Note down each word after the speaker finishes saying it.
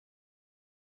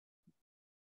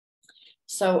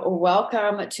So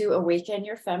welcome to Awaken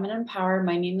Your Feminine Power.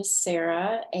 My name is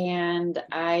Sarah, and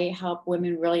I help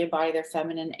women really embody their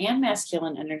feminine and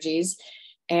masculine energies.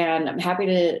 And I'm happy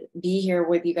to be here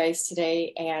with you guys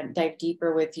today and dive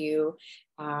deeper with you.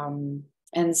 And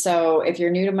so if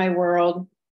you're new to my world,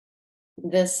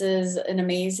 this is an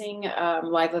amazing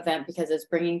live event because it's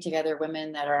bringing together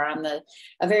women that are on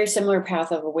a very similar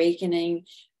path of awakening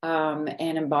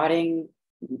and embodying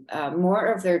more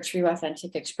of their true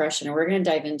authentic expression. And we're going to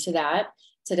dive into that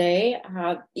today.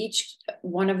 Each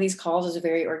one of these calls is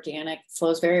very organic,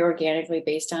 flows very organically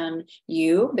based on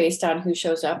you, based on who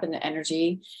shows up and the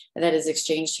energy that is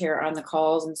exchanged here on the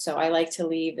calls. And so I like to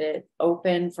leave it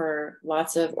open for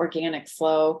lots of organic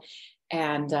flow.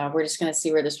 And we're just going to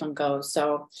see where this one goes.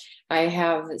 So I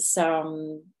have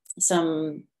some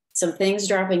things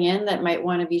dropping in that might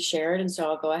want to be shared. And so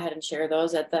I'll go ahead and share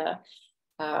those at the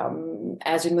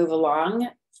as we move along,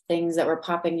 things that were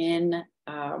popping in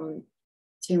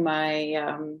to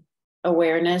my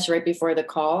awareness right before the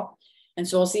call. And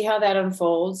so we'll see how that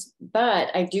unfolds. But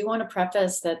I do want to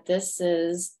preface that this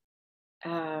is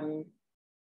feminine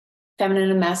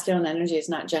and masculine energy is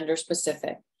not gender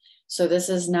specific. So this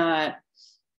is not,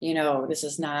 I'll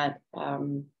just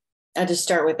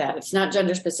start with that. It's not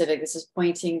gender specific. This is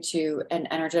pointing to an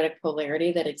energetic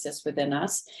polarity that exists within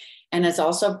us. And it's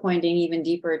also pointing even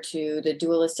deeper to the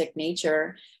dualistic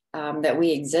nature that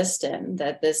we exist in,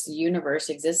 that this universe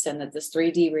exists in, that this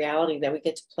 3D reality that we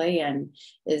get to play in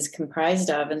is comprised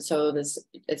of. And so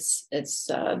it's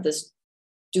this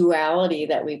duality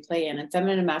that we play in. And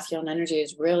feminine and masculine energy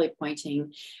is really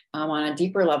pointing on a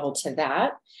deeper level to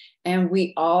that. And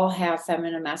we all have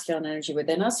feminine and masculine energy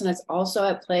within us. And it's also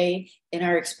at play in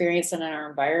our experience and in our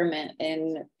environment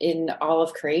in all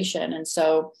of creation. And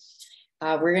so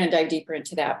we're going to dive deeper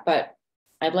into that. But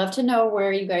I'd love to know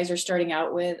where you guys are starting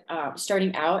out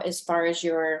as far as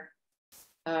your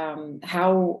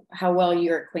how well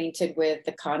you're acquainted with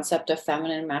the concept of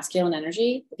feminine and masculine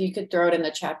energy. If you could throw it in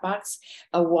the chat box,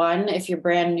 a 1 if you're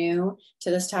brand new to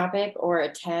this topic, or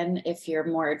a 10 if you're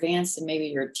more advanced and maybe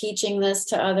you're teaching this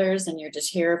to others and you're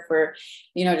just here for,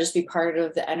 just be part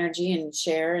of the energy and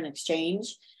share and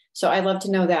exchange. So I'd love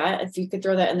to know that. If you could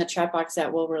throw that in the chat box,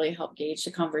 that will really help gauge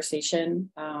the conversation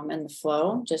and the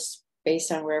flow, just based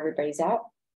on where everybody's at.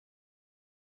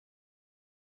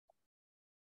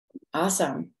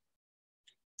 Awesome.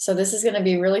 So this is going to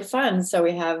be really fun. So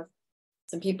we have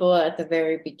some people at the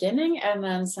very beginning and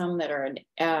then some that are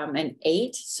an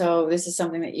 8. So this is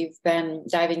something that you've been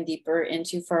diving deeper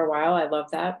into for a while. I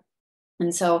love that.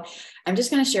 And so I'm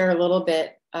just going to share a little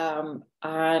bit on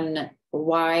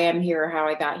why I'm here, how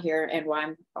I got here, and why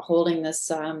I'm holding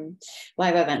this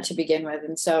live event to begin with.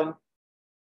 And so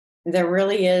there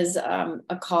really is a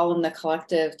call in the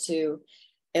collective to,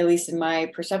 at least in my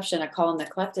perception, a call in the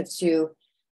collective to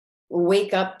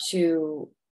wake up to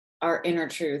our inner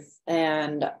truth.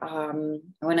 And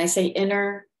when I say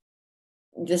inner,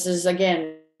 this is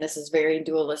very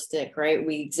dualistic, right?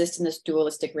 We exist in this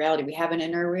dualistic reality. We have an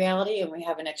inner reality and we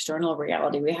have an external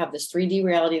reality. We have this 3D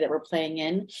reality that we're playing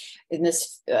in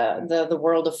this, the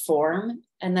world of form.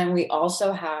 And then we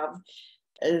also have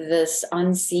this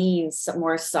unseen,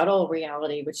 more subtle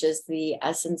reality, which is the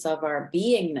essence of our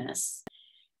beingness,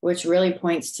 which really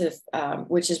points to,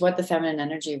 which is what the feminine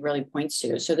energy really points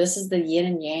to. So this is the yin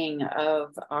and yang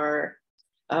of our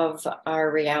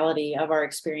reality, of our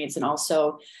experience, and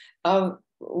also of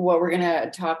what we're going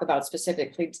to talk about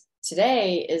specifically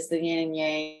today is the yin and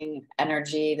yang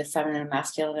energy, the feminine and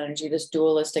masculine energy, this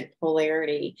dualistic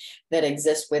polarity that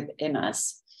exists within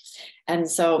us. And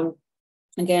so,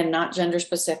 again, not gender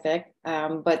specific,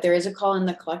 but there is a call in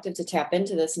the collective to tap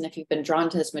into this. And if you've been drawn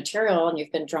to this material and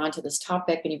you've been drawn to this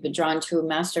topic and you've been drawn to a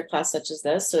masterclass such as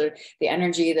this, so the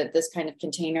energy that this kind of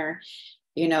container,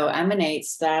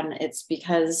 emanates, then it's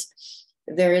because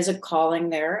there is a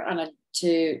calling there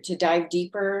to dive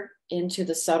deeper into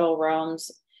the subtle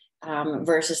realms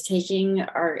versus taking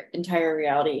our entire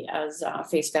reality as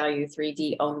face value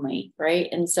 3D only, right?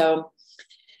 And so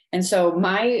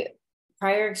my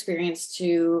prior experience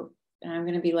and I'm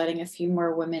going to be letting a few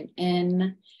more women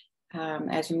in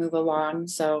as we move along.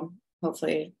 So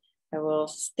hopefully I will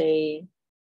stay.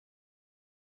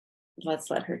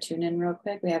 Let's let her tune in real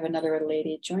quick. We have another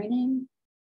lady joining.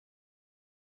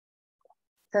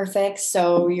 Perfect.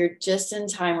 So you're just in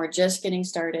time. We're just getting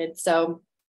started. So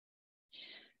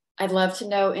I'd love to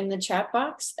know in the chat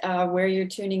box where you're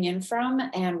tuning in from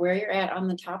and where you're at on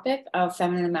the topic of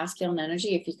feminine and masculine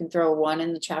energy. If you can throw a 1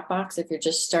 in the chat box if you're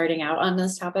just starting out on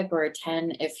this topic, or a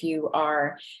 10 if you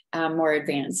are more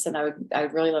advanced. And I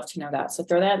would really love to know that. So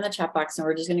throw that in the chat box, and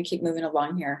we're just going to keep moving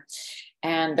along here.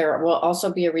 And there will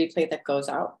also be a replay that goes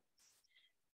out.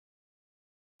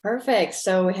 Perfect.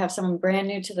 So we have someone brand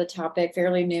new to the topic,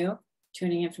 fairly new,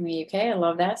 tuning in from the UK. I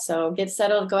love that. So get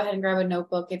settled. Go ahead and grab a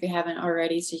notebook if you haven't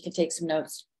already, so you can take some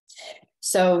notes.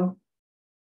 So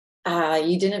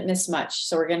you didn't miss much.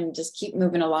 So we're going to just keep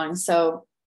moving along. So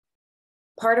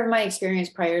part of my experience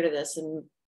prior to this and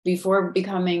before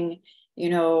becoming,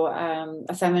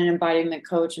 a feminine embodiment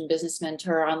coach and business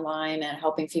mentor online and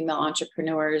helping female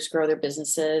entrepreneurs grow their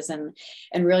businesses and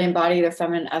really embody their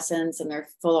feminine essence and their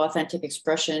full authentic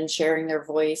expression, sharing their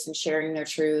voice and sharing their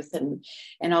truth and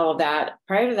all of that.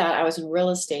 Prior to that, I was in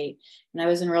real estate, and I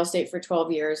was in real estate for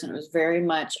 12 years, and it was very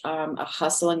much a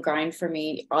hustle and grind for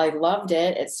me. I loved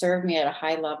it. It served me at a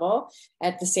high level.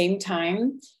 At the same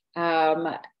time,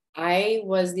 I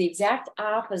was the exact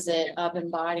opposite of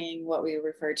embodying what we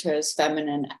refer to as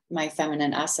my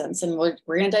feminine essence. And we're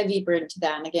going to dive deeper into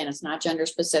that. And again, it's not gender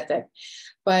specific,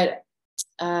 but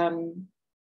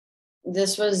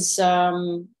this was,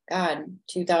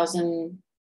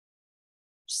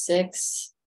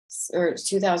 2006 or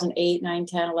 2008, 9,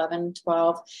 10, 11,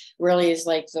 12 really is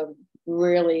like the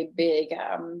really big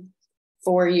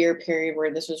 4-year period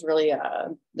where this was really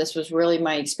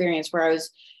my experience, where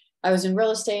I was in real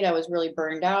estate. I was really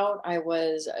burned out. I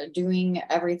was doing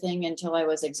everything until I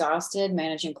was exhausted,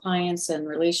 managing clients and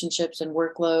relationships and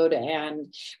workload,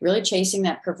 and really chasing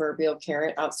that proverbial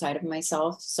carrot outside of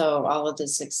myself. So all of the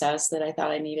success that I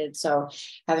thought I needed. So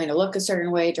having to look a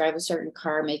certain way, drive a certain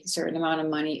car, make a certain amount of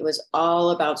money. It was all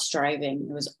about striving.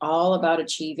 It was all about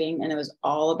achieving, and it was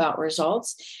all about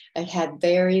results. I had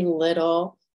very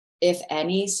little, if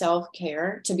any,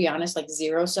 self-care, to be honest, like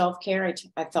zero self-care.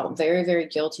 I felt very, very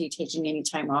guilty taking any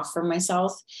time off for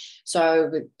myself.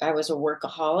 So I was a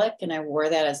workaholic, and I wore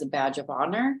that as a badge of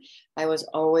honor. I was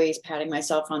always patting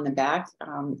myself on the back,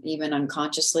 even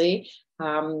unconsciously,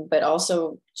 but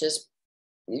also just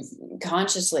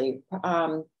consciously,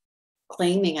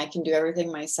 claiming I can do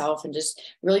everything myself, and just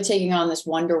really taking on this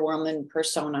Wonder Woman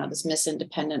persona, this Miss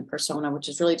Independent persona, which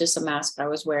is really just a mask I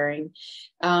was wearing,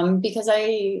 because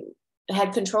I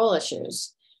had control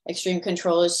issues, extreme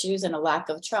control issues, and a lack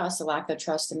of trust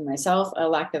in myself,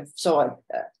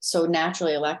 so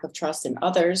naturally a lack of trust in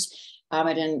others.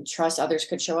 I didn't trust others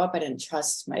could show up. I didn't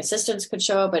trust my assistants could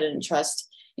show up. I didn't trust,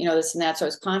 this and that. So I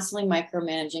was constantly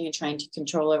micromanaging and trying to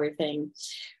control everything.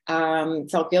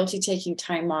 Felt guilty taking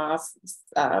time off.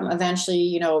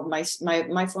 Eventually, my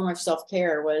form of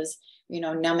self-care was,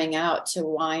 numbing out to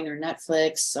wine or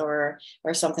Netflix or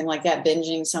something like that,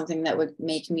 binging something that would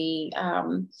make me,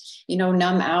 numb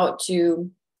out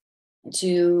to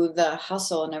the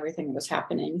hustle and everything that was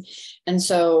happening. And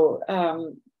so,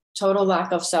 total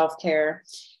lack of self-care,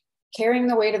 carrying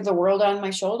the weight of the world on my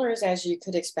shoulders, as you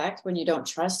could expect when you don't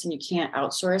trust and you can't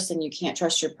outsource and you can't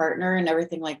trust your partner and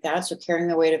everything like that. So carrying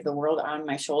the weight of the world on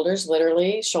my shoulders,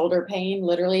 literally shoulder pain,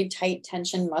 literally tight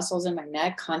tension muscles in my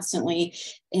neck, constantly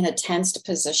in a tensed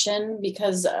position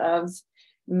because of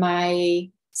my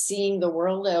seeing the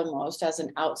world almost as an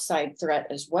outside threat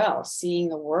as well, seeing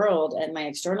the world and my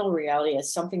external reality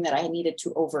as something that I needed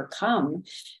to overcome,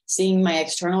 seeing my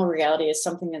external reality as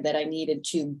something that I needed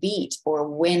to beat or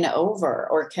win over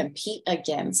or compete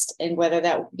against, and whether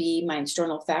that be my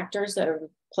external factors that are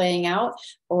playing out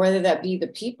or whether that be the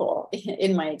people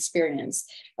in my experience.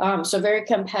 So very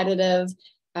competitive.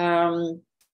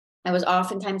 I was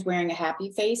oftentimes wearing a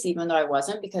happy face, even though I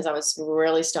wasn't, because I was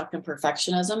really stuck in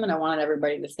perfectionism and I wanted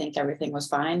everybody to think everything was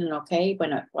fine and okay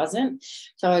when it wasn't.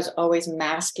 So I was always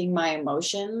masking my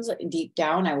emotions. Deep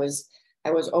down, I was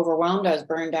overwhelmed. I was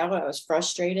burned out. I was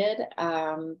frustrated.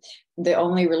 The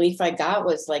only relief I got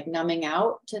was like numbing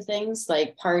out to things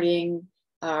like partying,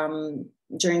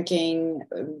 drinking,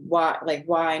 like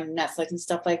wine, Netflix and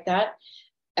stuff like that.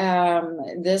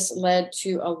 This led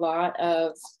to a lot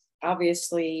of,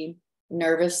 obviously,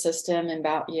 nervous system and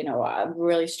a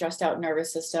really stressed out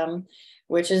nervous system,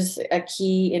 which is a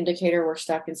key indicator we're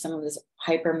stuck in some of this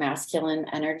hyper masculine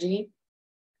energy.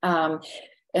 And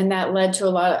that led to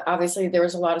obviously there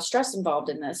was a lot of stress involved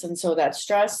in this. And so that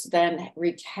stress then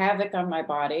wreaked havoc on my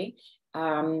body,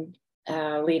 leading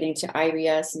to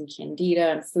IBS and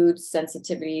candida and food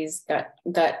sensitivities,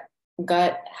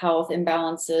 gut health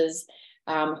imbalances,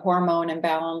 hormone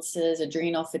imbalances,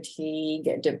 adrenal fatigue,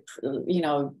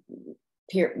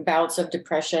 bouts of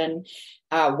depression,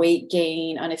 weight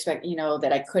gain, unexpected,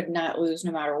 that I could not lose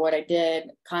no matter what I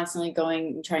did, constantly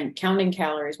counting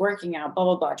calories, working out, blah,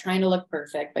 blah, blah, trying to look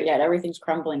perfect, but yet everything's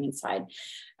crumbling inside.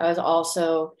 I was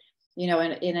also, in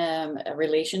a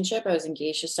relationship. I was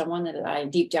engaged to someone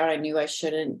that deep down, I knew I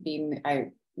shouldn't be,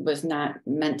 was not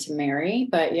meant to marry,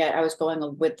 but yet I was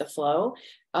going with the flow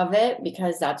of it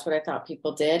because that's what I thought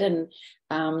people did.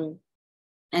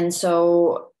 And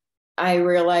so I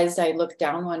realized, I looked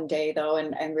down one day though,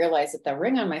 and realized that the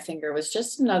ring on my finger was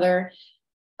just another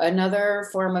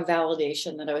form of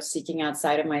validation that I was seeking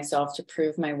outside of myself to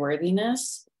prove my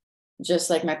worthiness, just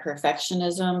like my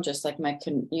perfectionism, just like my,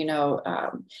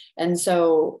 and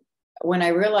so when I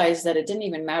realized that it didn't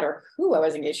even matter who I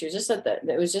was engaged to, it was just that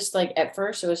it was just like, at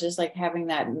first, it was just like having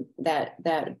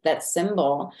that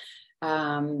symbol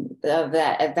of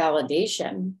that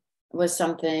validation was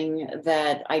something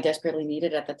that I desperately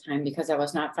needed at the time, because I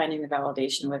was not finding the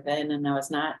validation within, and I was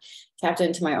not tapped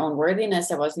into my own worthiness.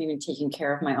 I wasn't even taking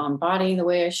care of my own body the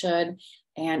way I should.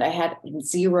 And I had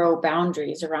zero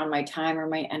boundaries around my time or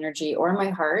my energy or my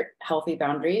heart, healthy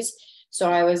boundaries.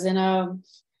 So I was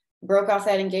broke off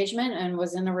that engagement and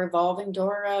was in a revolving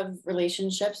door of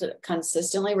relationships that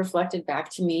consistently reflected back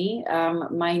to me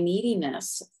my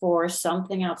neediness for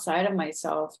something outside of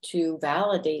myself to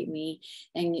validate me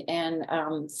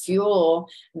and fuel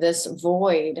this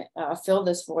void, fill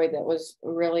this void that was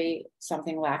really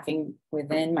something lacking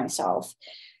within myself.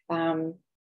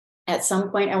 At some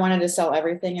point, I wanted to sell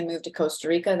everything and move to Costa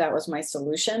Rica. That was my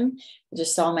solution,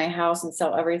 just sell my house and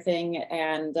sell everything.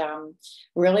 And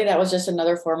really, that was just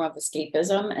another form of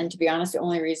escapism. And to be honest, the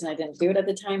only reason I didn't do it at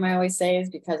the time, I always say, is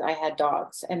because I had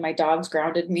dogs, and my dogs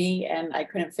grounded me, and I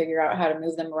couldn't figure out how to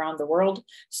move them around the world.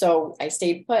 So I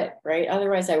stayed put, right?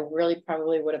 Otherwise, I really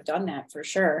probably would have done that for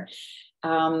sure.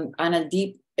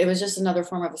 It was just another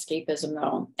form of escapism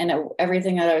though. And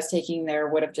everything that I was taking there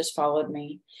would have just followed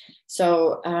me.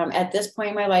 So at this point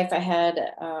in my life, I had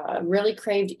really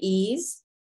craved ease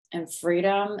and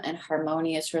freedom and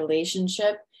harmonious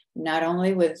relationship, not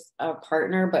only with a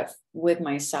partner, but with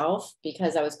myself,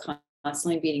 because I was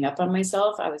constantly beating up on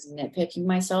myself. I was nitpicking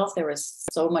myself. There was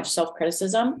so much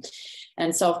self-criticism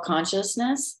and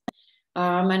self-consciousness.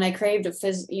 And I craved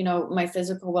my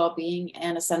physical well-being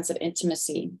and a sense of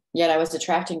intimacy. Yet I was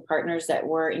attracting partners that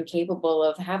were incapable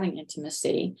of having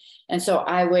intimacy. And so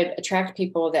I would attract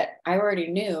people that I already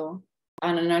knew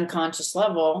on an unconscious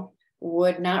level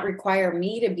would not require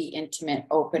me to be intimate,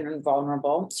 open, and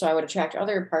vulnerable. So I would attract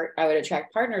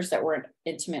partners that weren't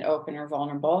intimate, open, or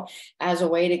vulnerable as a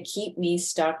way to keep me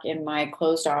stuck in my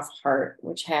closed off heart,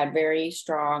 which had very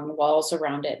strong walls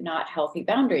around it, not healthy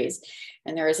boundaries.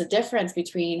 And there is a difference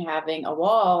between having a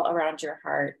wall around your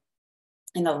heart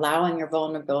and allowing your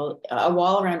vulnerability, a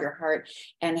wall around your heart,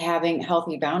 and having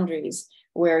healthy boundaries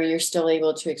where you're still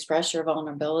able to express your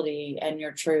vulnerability and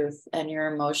your truth and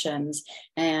your emotions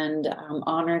and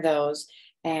honor those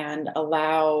and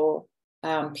allow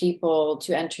people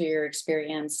to enter your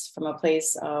experience from a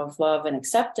place of love and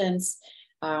acceptance,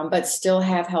 but still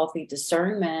have healthy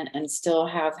discernment and still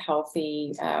have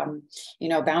healthy,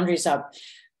 boundaries up.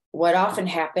 What often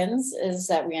happens is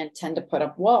that we tend to put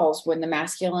up walls when the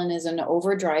masculine is in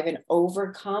overdrive and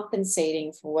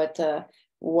overcompensating for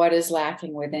what is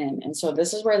lacking within. And so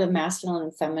this is where the masculine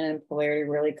and feminine polarity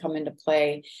really come into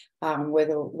play with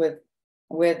at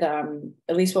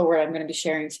least what I'm going to be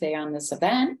sharing today on this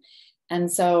event. And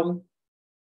so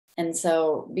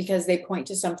because they point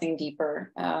to something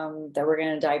deeper that we're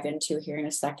going to dive into here in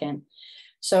a second.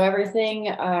 So everything,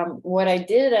 what I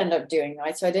did end up doing,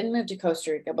 right? So I didn't move to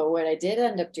Costa Rica, but what I did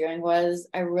end up doing was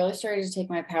I really started to take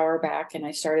my power back, and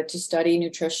I started to study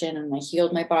nutrition, and I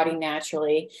healed my body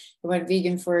naturally. I went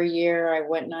vegan for a year. I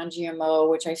went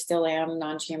non-GMO, which I still am,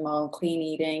 non-GMO, clean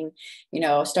eating,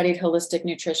 studied holistic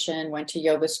nutrition, went to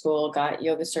yoga school, got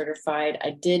yoga certified. I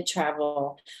did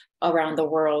travel around the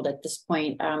world at this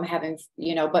point,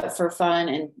 but for fun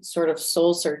and sort of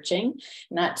soul searching,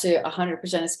 not to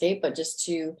 100% escape, but just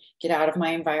to get out of my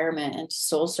environment and to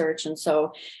soul search. And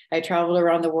so I traveled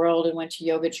around the world and went to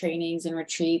yoga trainings and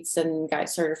retreats and got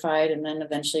certified, and then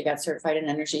eventually got certified in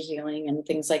energy healing and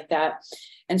things like that.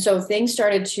 And so things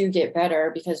started to get better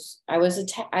because I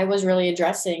was really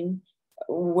addressing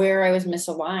where I was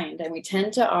misaligned. And we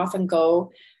tend to often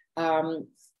go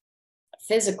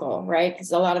physical, right?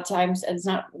 Because a lot of times, and it's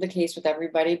not the case with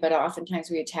everybody, but oftentimes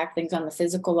we attack things on the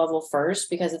physical level first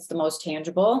because it's the most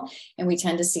tangible, and we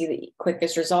tend to see the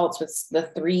quickest results with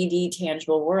the 3D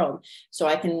tangible world. So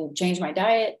I can change my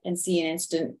diet and see an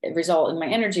instant result in my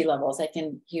energy levels. I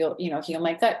can heal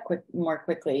my gut more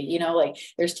quickly.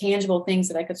 There's tangible things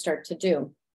that I could start to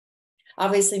do.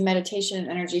 Obviously, meditation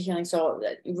and energy healing. So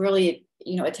really,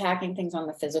 attacking things on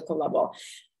the physical level.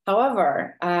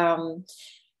 However,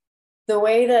 the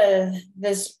way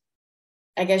this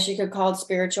I guess you could call it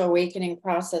spiritual awakening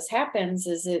process happens,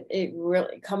 is it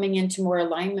really coming into more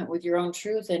alignment with your own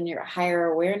truth and your higher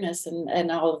awareness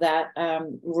and all of that,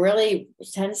 really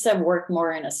tends to work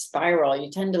more in a spiral.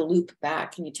 You tend to loop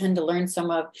back and you tend to learn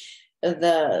some of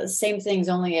the same things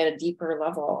only at a deeper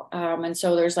level. And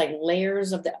so there's like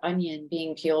layers of the onion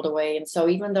being peeled away. And so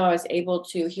even though I was able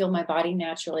to heal my body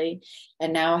naturally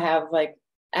and now have like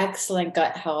excellent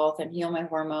gut health and heal my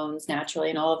hormones naturally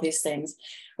and all of these things,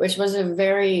 which was a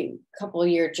very couple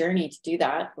year journey to do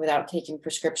that without taking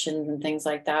prescriptions and things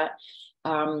like that.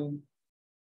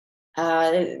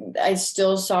 I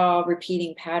still saw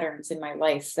repeating patterns in my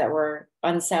life that were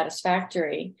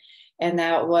unsatisfactory. And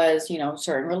that was, you know,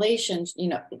 certain relations, you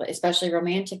know, especially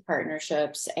romantic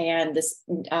partnerships, and this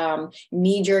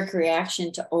knee-jerk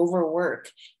reaction to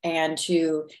overwork and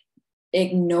to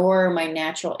ignore my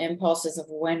natural impulses of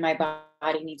when my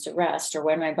body needs a rest or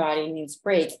when my body needs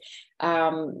break.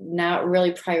 Not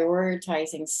really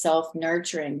prioritizing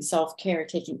self-nurturing, self-care,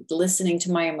 listening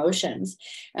to my emotions.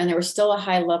 And there was still a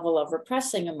high level of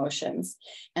repressing emotions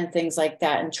and things like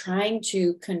that, and trying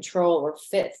to control or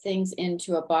fit things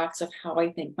into a box of how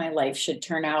I think my life should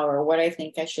turn out, or what I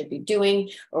think I should be doing,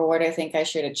 or what I think I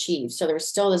should achieve. So there was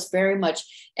still this very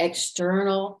much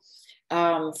external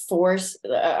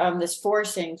this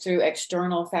forcing through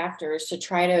external factors to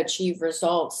try to achieve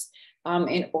results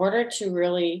in order to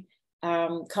really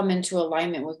come into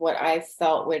alignment with what I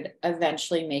felt would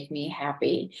eventually make me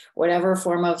happy, whatever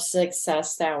form of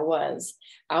success that was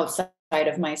outside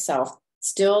of myself.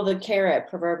 Still the carrot,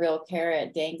 proverbial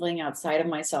carrot, dangling outside of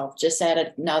myself, just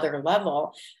at another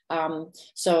level.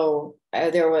 So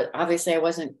there was, obviously I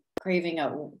wasn't craving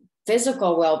a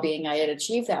physical well-being. I had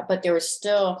achieved that, but there was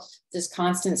still this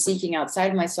constant seeking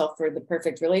outside myself for the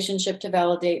perfect relationship to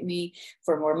validate me,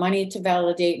 for more money to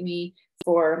validate me,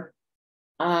 for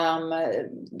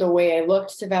the way I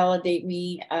looked to validate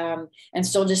me, and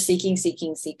still just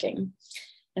seeking.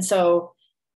 And so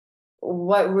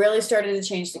what really started to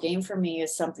change the game for me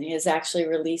is actually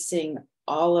releasing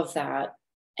all of that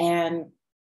and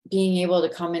being able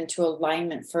to come into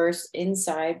alignment first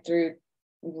inside through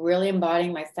really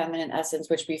embodying my feminine essence,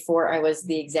 which before I was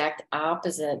the exact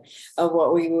opposite of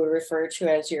what we would refer to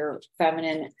as your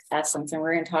feminine essence. And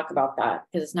we're going to talk about that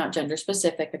because it's not gender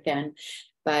specific again.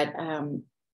 But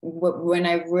when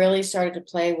I really started to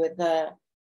play with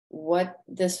what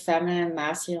this feminine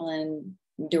masculine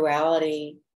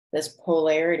duality, this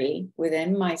polarity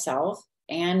within myself,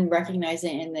 and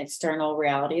recognizing in the external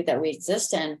reality that we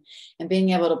exist in, and being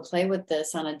able to play with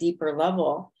this on a deeper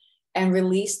level and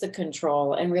release the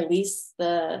control and release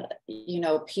the,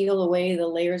 peel away the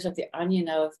layers of the onion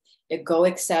of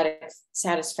egoic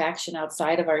satisfaction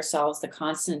outside of ourselves, the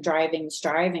constant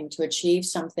striving to achieve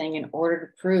something in order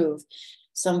to prove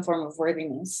some form of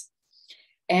worthiness.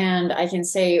 And I can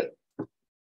say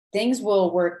things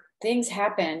will work, things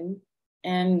happen,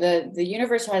 and the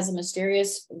universe has a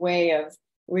mysterious way of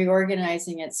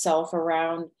reorganizing itself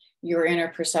around your inner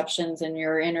perceptions and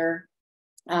your inner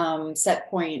set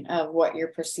point of what you're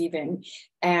perceiving.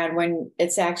 And when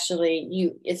it's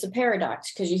actually it's a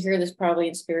paradox, because you hear this probably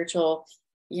in spiritual,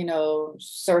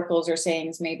 circles or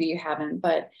sayings, maybe you haven't,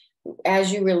 but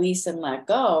as you release and let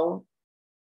go,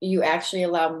 you actually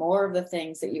allow more of the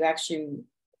things that you actually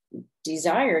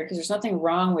desire, because there's nothing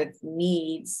wrong with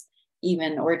needs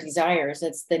even or desires.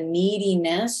 It's the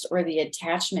neediness or the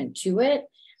attachment to it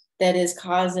that is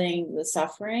causing the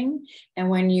suffering. And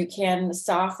when you can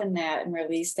soften that and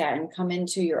release that and come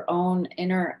into your own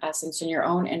inner essence and your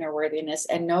own inner worthiness,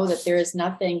 and know that there is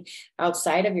nothing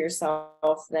outside of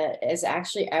yourself that is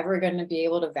actually ever going to be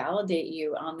able to validate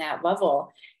you on that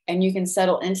level, and you can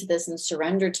settle into this and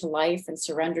surrender to life and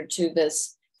surrender to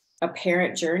this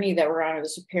apparent journey that we're on, or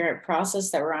this apparent process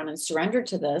that we're on, and surrender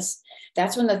to this,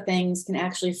 that's when the things can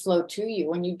actually flow to you,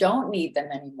 when you don't need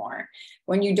them anymore,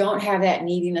 when you don't have that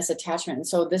neediness attachment. And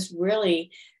so this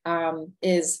really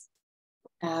is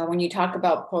when you talk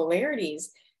about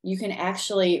polarities, you can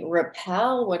actually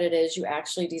repel what it is you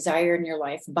actually desire in your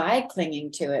life by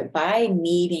clinging to it, by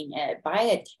needing it,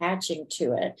 by attaching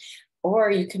to it, or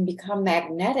you can become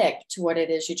magnetic to what it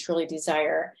is you truly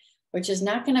desire, which is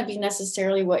not going to be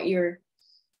necessarily what your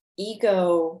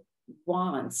ego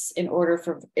wants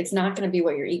it's not going to be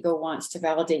what your ego wants to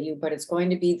validate you, but it's going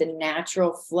to be the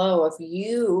natural flow of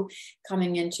you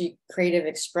coming into creative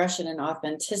expression and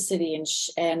authenticity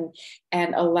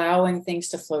and allowing things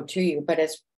to flow to you. But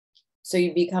so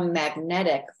you become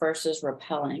magnetic versus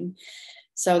repelling.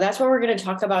 So that's what we're going to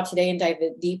talk about today and dive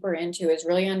deeper into, is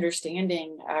really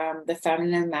understanding the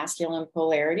feminine and masculine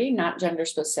polarity, not gender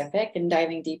specific, and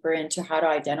diving deeper into how to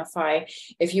identify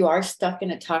if you are stuck in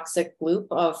a toxic loop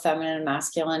of feminine and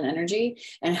masculine energy,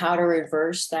 and how to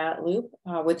reverse that loop.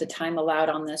 With the time allowed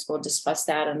on this, we'll discuss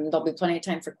that, and there'll be plenty of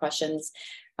time for questions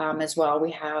as well.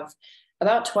 We have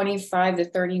about 25 to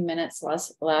 30 minutes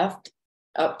left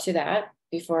up to that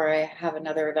before I have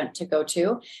another event to go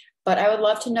to. But I would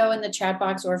love to know in the chat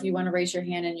box, or if you want to raise your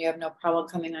hand and you have no problem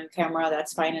coming on camera,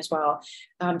 that's fine as well.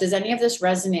 Does any of this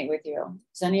resonate with you?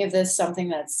 Is any of this something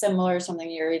that's similar, something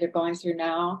you're either going through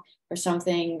now, or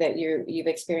something that you've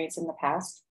experienced in the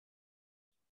past?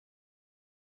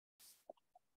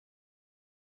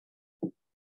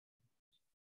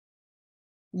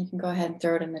 You can go ahead and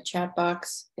throw it in the chat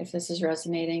box if this is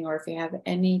resonating, or if you have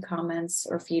any comments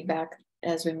or feedback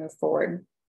as we move forward.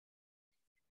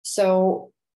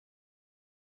 So,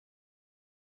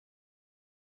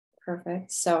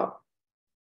 perfect. So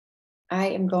I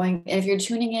am going, if you're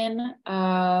tuning in,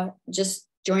 just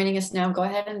joining us now, go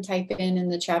ahead and type in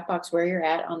the chat box where you're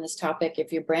at on this topic.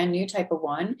 If you're brand new, type a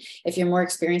 1. If you're more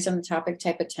experienced on the topic,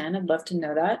 type a 10. I'd love to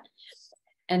know that.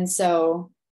 And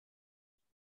so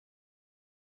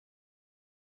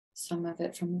some of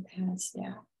it from the past.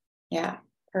 Yeah. Yeah.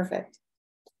 Perfect.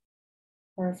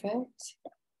 Perfect.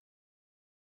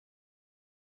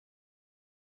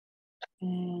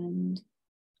 And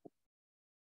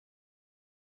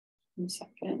 1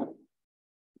 second.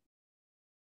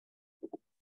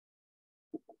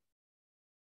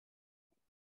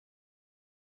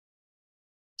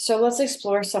 So let's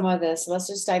explore some of this. Let's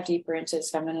just dive deeper into this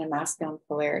feminine and masculine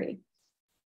polarity.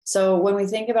 So when we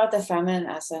think about the feminine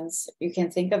essence, you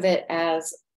can think of it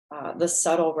as the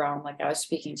subtle realm, like I was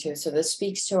speaking to. So this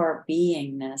speaks to our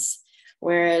beingness,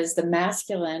 whereas the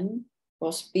masculine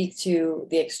will speak to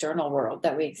the external world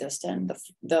that we exist in,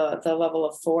 the level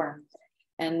of form.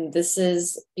 And this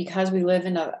is because we live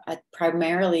in a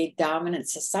primarily dominant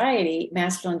society,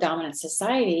 masculine dominant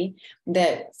society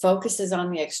that focuses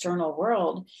on the external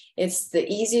world. It's the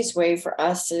easiest way for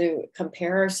us to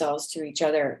compare ourselves to each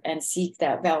other and seek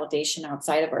that validation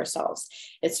outside of ourselves.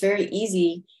 It's very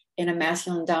easy in a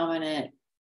masculine dominant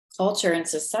culture and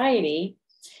society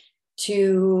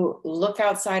to look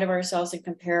outside of ourselves and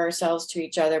compare ourselves to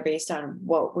each other based on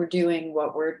what we're doing,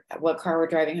 what car we're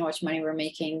driving, how much money we're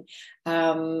making,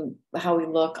 how we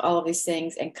look, all of these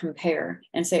things, and compare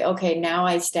and say, okay, now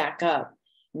I stack up.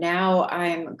 Now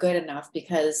I'm good enough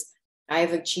because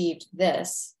I've achieved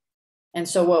this. And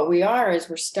so what we are is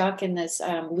we're stuck in this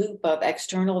loop of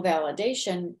external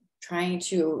validation, trying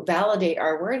to validate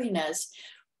our worthiness,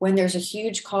 when there's a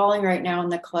huge calling right now in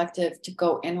the collective to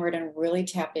go inward and really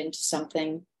tap into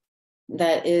something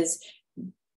that is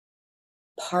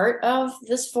part of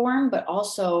this form, but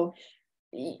also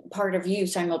part of you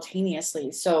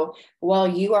simultaneously. So while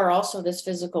you are also this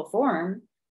physical form,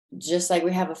 just like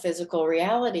we have a physical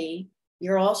reality,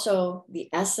 you're also the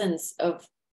essence of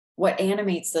what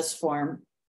animates this form.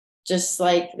 Just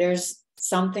like there's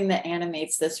something that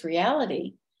animates this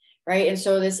reality. Right. And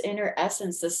so this inner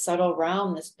essence, this subtle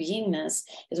realm, this beingness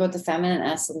is what the feminine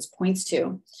essence points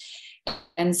to.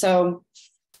 And so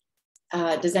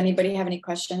does anybody have any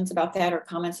questions about that or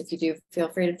comments? If you do, feel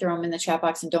free to throw them in the chat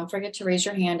box, and don't forget to raise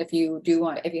your hand if you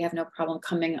have no problem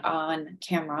coming on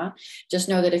camera. Just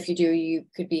know that if you do, you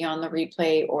could be on the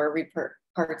replay, or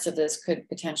parts of this could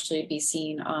potentially be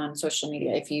seen on social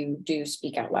media if you do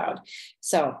speak out loud.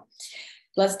 So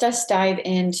let's just dive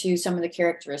into some of the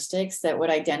characteristics that would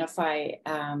identify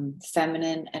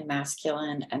feminine and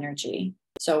masculine energy.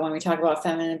 So when we talk about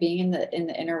feminine being in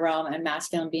the inner realm and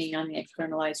masculine being on the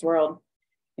externalized world,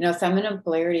 feminine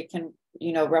polarity can,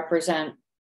 represent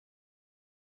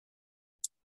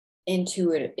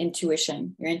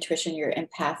intuition, your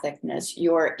empathicness,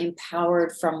 your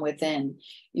empowered from within,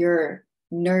 your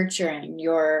nurturing,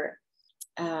 your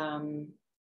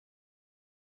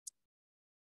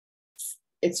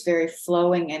it's very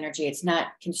flowing energy. It's not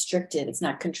constricted. It's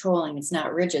not controlling. It's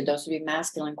not rigid. Those would be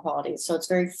masculine qualities. So it's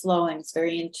very flowing. It's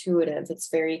very intuitive. It's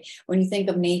very, when you think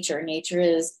of nature, nature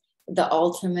is the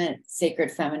ultimate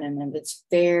sacred feminine, and it's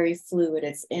very fluid.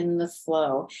 It's in the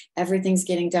flow. Everything's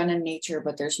getting done in nature,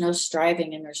 but there's no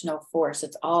striving and there's no force.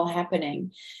 It's all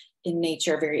happening in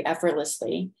nature very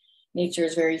effortlessly. Nature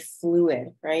is very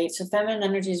fluid, right? So feminine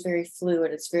energy is very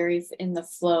fluid. It's very in the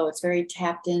flow. It's very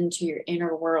tapped into your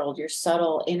inner world, your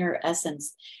subtle inner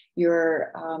essence,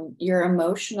 your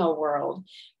emotional world,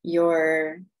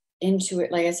 your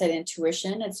like I said,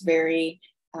 intuition. It's very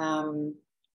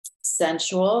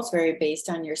sensual. It's very based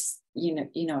on your,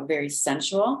 very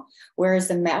sensual. Whereas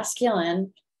the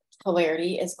masculine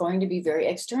polarity is going to be very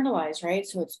externalized, right?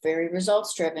 So it's very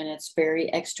results driven. It's very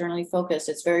externally focused.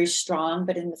 It's very strong,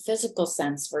 but in the physical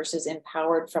sense versus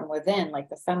empowered from within, like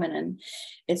the feminine.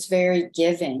 It's very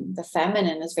giving. The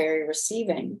feminine is very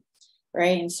receiving,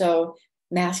 right? And so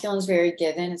masculine is very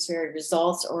given. It's very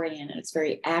results oriented. It's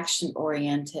very action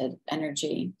oriented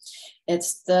energy.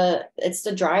 It's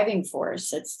the driving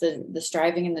force. It's the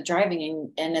striving and the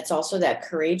driving. And it's also that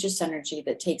courageous energy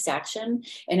that takes action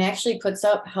and actually puts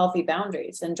up healthy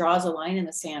boundaries and draws a line in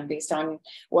the sand based on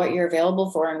what you're available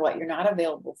for and what you're not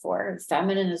available for.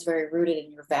 Feminine is very rooted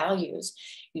in your values,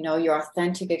 you know, your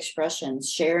authentic expressions,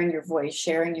 sharing your voice,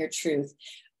 sharing your truth,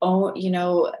 you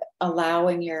know,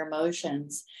 allowing your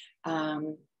emotions.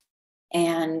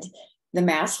 And the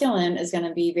masculine is going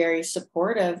to be very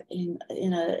supportive in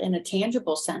a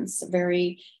tangible sense,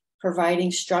 very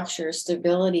providing structure,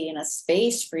 stability, and a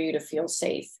space for you to feel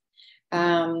safe,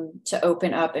 to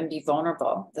open up and be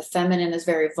vulnerable. The feminine is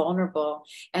very vulnerable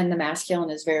and the masculine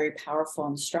is very powerful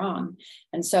and strong.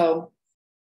 And so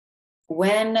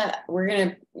when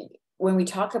we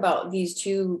talk about these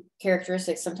two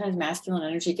characteristics, sometimes masculine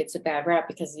energy gets a bad rap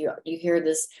because you hear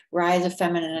this rise of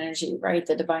feminine energy, right?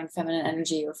 The divine feminine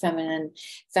energy or feminine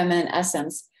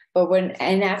essence. But when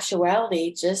in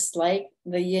actuality, just like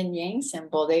the yin yang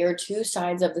symbol, they are two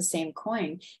sides of the same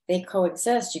coin. They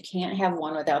coexist. You can't have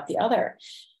one without the other.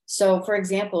 So for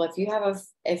example,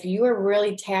 if you are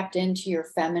really tapped into your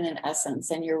feminine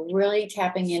essence and you're really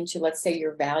tapping into, let's say,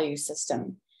 your value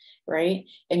system, right?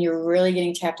 And you're really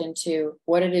getting tapped into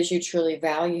what it is you truly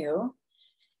value,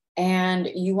 and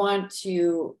you want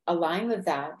to align with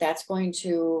that, that's going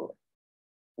to,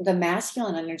 the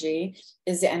masculine energy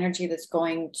is the energy that's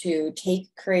going to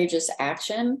take courageous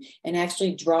action and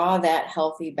actually draw that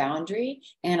healthy boundary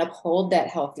and uphold that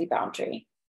healthy boundary,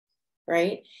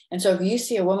 right? And so if you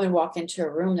see a woman walk into a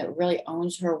room that really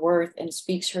owns her worth and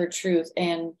speaks her truth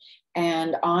and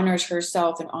honors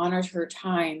herself and honors her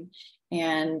time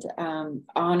and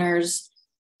honors,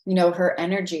 you know, her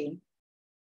energy,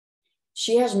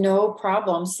 she has no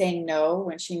problem saying no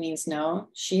when she means no.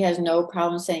 She has no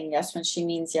problem saying yes when she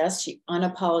means yes. She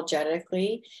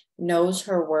unapologetically knows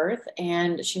her worth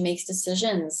and she makes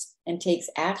decisions and takes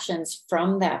actions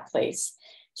from that place.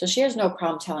 So she has no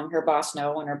problem telling her boss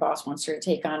no when her boss wants her to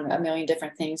take on a million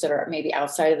different things that are maybe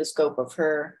outside of the scope of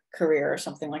her career or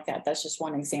something like that. That's just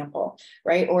one example,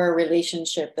 right? Or a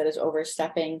relationship that is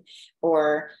overstepping,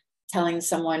 or telling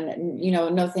someone, you know,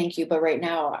 no, thank you, but right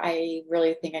now I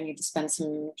really think I need to spend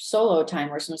some solo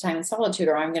time or some time in solitude,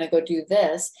 or I'm going to go do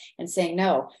this, and saying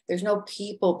no. There's no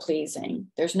people pleasing.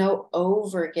 There's no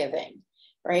over giving,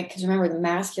 right? Because remember, the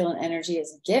masculine energy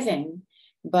is giving,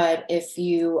 but if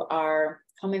you are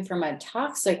coming from a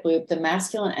toxic loop, the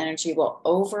masculine energy will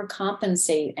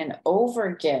overcompensate and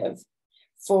overgive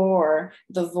for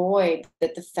the void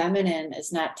that the feminine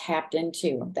is not tapped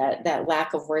into, that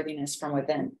lack of worthiness from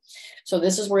within. So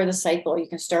this is where the cycle, you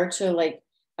can start to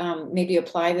maybe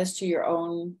apply this to your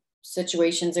own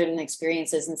situations and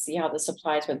experiences and see how this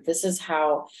applies. But this is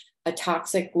how a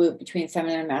toxic loop between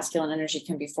feminine and masculine energy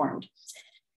can be formed.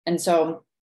 And so,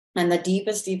 on the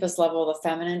deepest level, the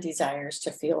feminine desires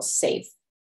to feel safe.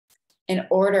 In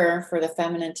order for the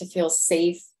feminine to feel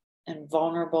safe and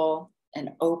vulnerable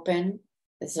and open,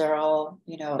 these are all,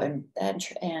 you know,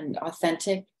 and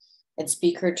authentic, and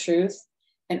speak her truth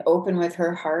and open with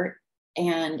her heart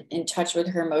and in touch with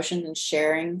her emotions and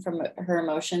sharing from her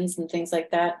emotions and things like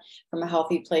that from a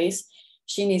healthy place,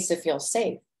 she needs to feel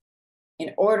safe.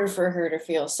 In order for her to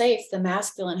feel safe, the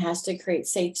masculine has to create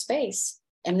safe space.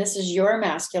 And this is your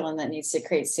masculine that needs to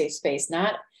create safe space,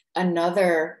 not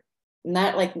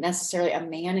like necessarily a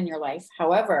man in your life.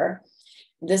 However,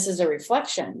 this is a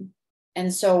reflection.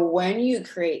 And so when you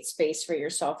create space for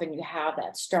yourself and you have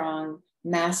that strong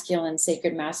masculine,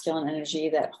 sacred masculine energy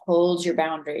that holds your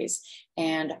boundaries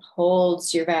and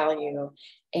holds your value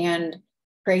and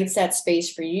creates that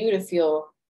space for you to feel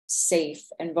safe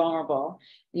and vulnerable,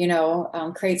 you know,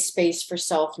 creates space for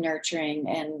self-nurturing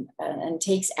and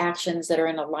takes actions that are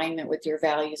in alignment with your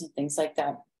values and things like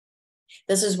that.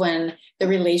 This is when the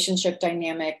relationship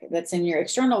dynamic that's in your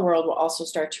external world will also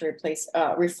start to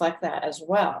reflect that as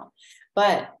well.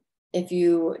 But if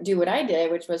you do what I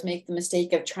did, which was make the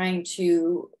mistake of trying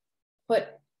to put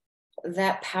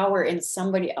that power in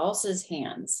somebody else's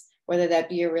hands, whether that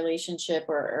be a relationship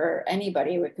or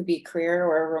anybody, it could be career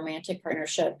or a romantic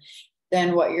partnership,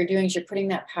 then what you're doing is you're putting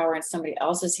that power in somebody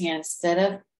else's hands instead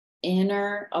of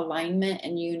inner alignment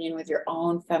and union with your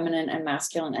own feminine and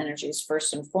masculine energies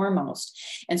first and foremost.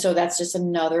 And so that's just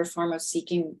another form of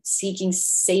seeking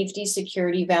safety,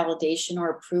 security, validation, or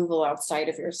approval outside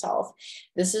of yourself.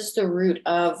 This is the root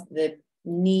of the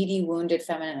needy, wounded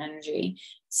feminine energy,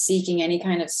 seeking any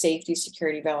kind of safety,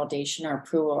 security, validation, or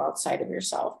approval outside of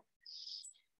yourself.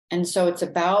 And so it's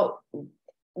about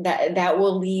that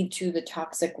will lead to the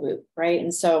toxic loop, right?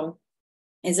 And so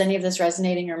is any of this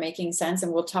resonating or making sense?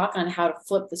 And we'll talk on how to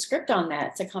flip the script on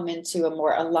that to come into a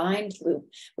more aligned loop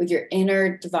with your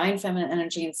inner divine feminine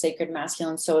energy and sacred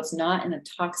masculine. So it's not in a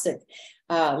toxic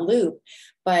loop,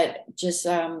 but just,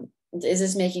 is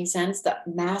this making sense? The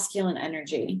masculine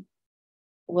energy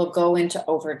will go into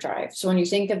overdrive. So when you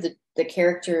think of the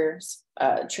characters,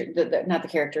 not the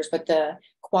characters, but the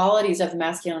qualities of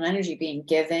masculine energy being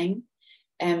giving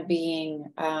and being,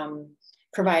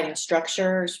 providing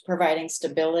structures, providing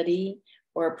stability,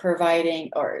 or providing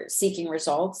or seeking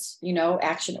results,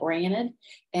 action oriented,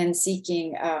 and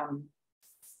seeking,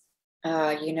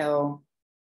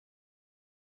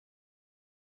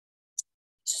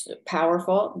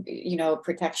 powerful,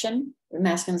 protection.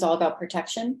 Masculine is all about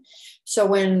protection. So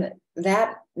when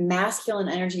that masculine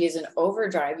energy is in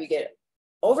overdrive, you get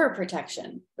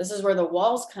overprotection. This is where the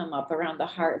walls come up around the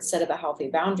heart instead of a healthy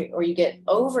boundary, or you get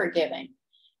overgiving.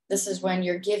 This is when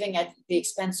you're giving at the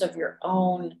expense of your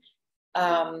own,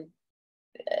 at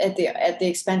the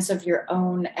expense of your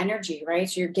own energy, right?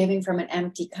 So you're giving from an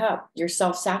empty cup, you're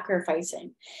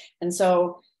self-sacrificing. And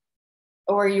so,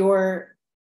 or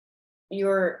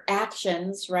your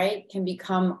actions, right, can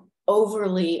become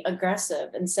overly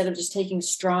aggressive. Instead of just taking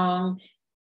strong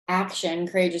action,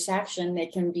 courageous action, they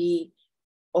can be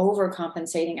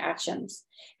overcompensating actions.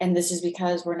 And this is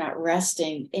because we're not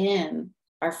resting in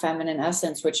our feminine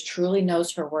essence, which truly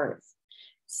knows her worth,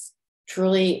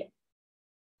 truly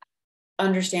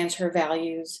understands her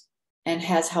values and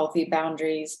has healthy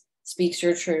boundaries, speaks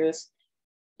her truth,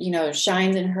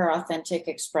 shines in her authentic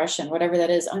expression, whatever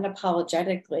that is,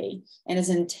 unapologetically, and is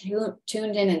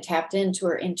tuned in and tapped into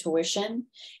her intuition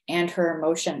and her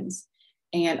emotions,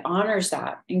 and honors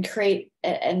that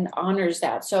and honors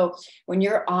that. So when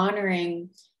you're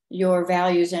honoring your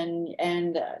values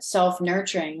and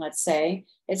self-nurturing, let's say,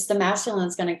 it's the masculine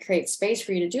that's going to create space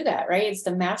for you to do that, right? It's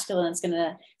the masculine that's going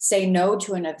to say no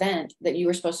to an event that you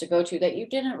were supposed to go to that you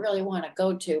didn't really want to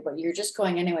go to, but you're just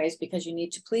going anyways because you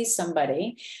need to please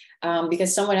somebody,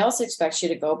 because someone else expects you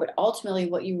to go. But ultimately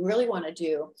what you really want to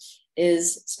do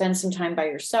is spend some time by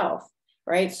yourself,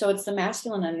 right? So it's the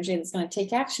masculine energy that's going to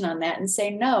take action on that and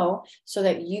say no, so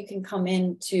that you can come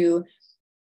into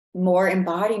more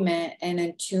embodiment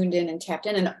and tuned in and tapped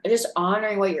in and just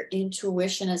honoring what your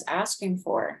intuition is asking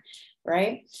for,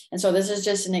 right? And so this is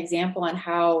just an example on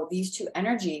how these two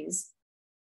energies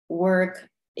work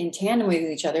in tandem with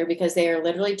each other, because they are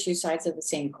literally two sides of the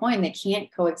same coin. They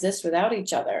can't coexist without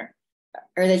each other,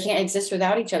 or they can't exist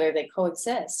without each other. They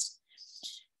coexist.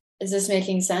 Is this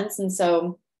making sense? And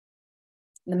so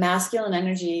the masculine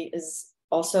energy is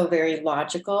also very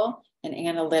logical and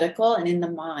analytical and in the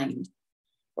mind,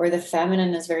 where the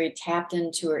feminine is very tapped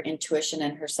into her intuition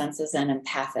and her senses and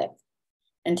empathic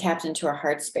and tapped into her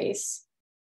heart space.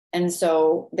 And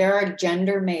so there are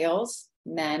gender males,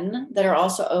 men, that are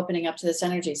also opening up to this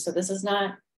energy. So this is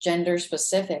not gender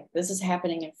specific. This is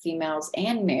happening in females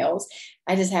and males.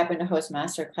 I just happen to host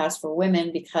masterclass for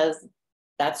women because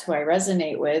that's who I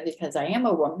resonate with, because I am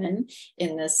a woman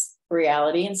in this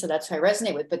reality. And so that's who I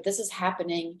resonate with. But this is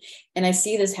happening, and I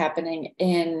see this happening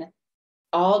in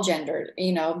all gender,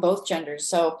 both genders.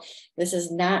 So this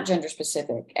is not gender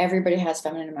specific. Everybody has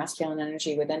feminine and masculine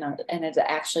energy within it, and it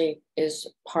actually is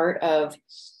part of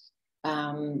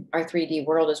our 3D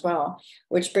world as well.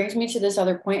 Which brings me to this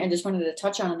other point I just wanted to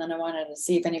touch on, and then I wanted to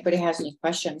see if anybody has any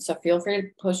questions. So feel free to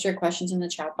post your questions in the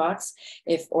chat box,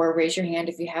 or raise your hand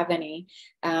if you have any.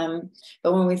 But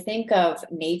when we think of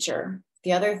nature,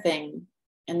 the other thing,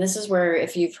 and this is where,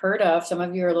 if you've heard of, some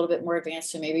of you are a little bit more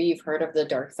advanced, so maybe you've heard of the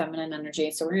dark feminine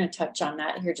energy. So we're going to touch on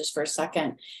that here just for a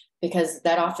second, because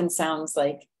that often sounds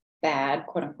like bad,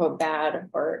 quote unquote, bad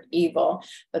or evil,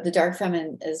 but the dark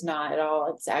feminine is not at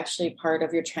all. It's actually part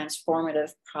of your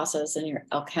transformative process and your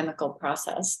alchemical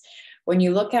process. When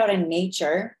you look out in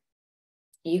nature,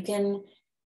 you can,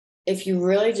 if you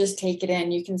really just take it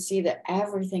in, you can see that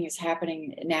everything is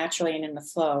happening naturally and in the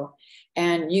flow.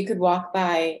 And you could walk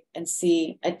by and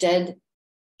see a dead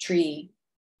tree,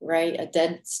 right? A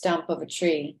dead stump of a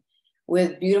tree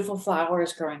with beautiful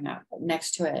flowers growing up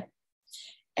next to it.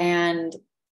 And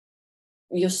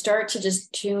you'll start to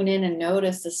just tune in and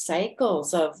notice the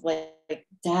cycles of like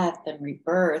death and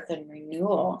rebirth and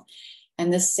renewal.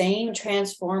 And the same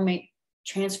transformative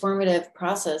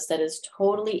process that is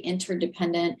totally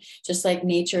interdependent, just like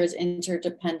nature is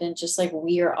interdependent, just like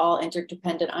we are all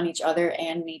interdependent on each other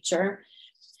and nature.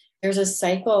 There's a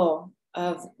cycle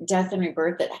of death and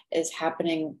rebirth that is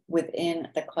happening within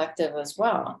the collective as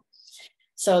well.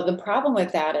 So the problem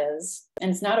with that is, and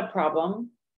it's not a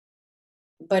problem,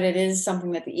 but it is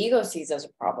something that the ego sees as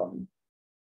a problem,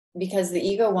 because the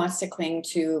ego wants to cling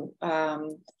to,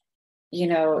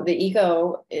 the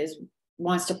ego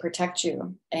wants to protect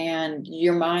you, and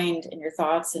your mind and your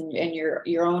thoughts and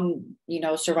your own,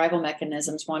 survival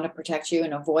mechanisms want to protect you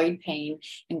and avoid pain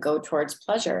and go towards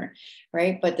pleasure,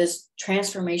 right? But this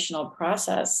transformational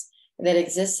process that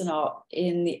exists in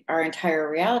our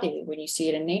entire reality, when you see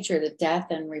it in nature, the death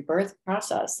and rebirth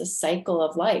process, the cycle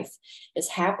of life is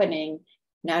happening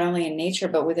not only in nature,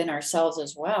 but within ourselves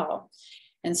as well.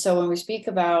 And so when we speak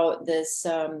about this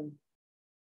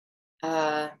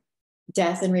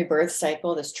death and rebirth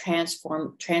cycle, this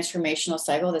transformational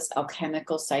cycle, this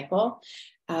alchemical cycle,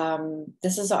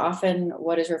 this is often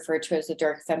what is referred to as the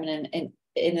dark feminine,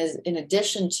 in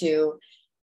addition to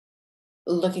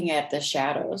looking at the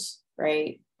shadows,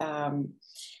 right?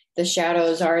 The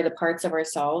shadows are the parts of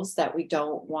ourselves that we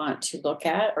don't want to look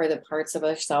at, or the parts of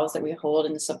ourselves that we hold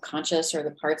in the subconscious, or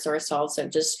the parts of ourselves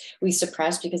that we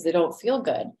suppress because they don't feel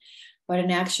good. But in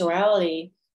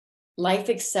actuality, life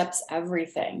accepts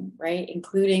everything, right?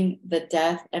 Including the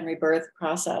death and rebirth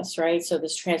process, right? So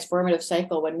this transformative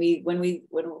cycle, when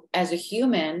as a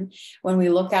human, when we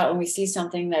look out and we see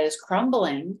something that is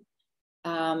crumbling,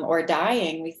 or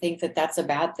dying, we think that that's a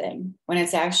bad thing, when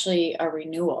it's actually a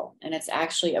renewal, and it's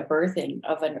actually a birthing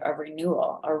of a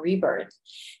renewal, a rebirth.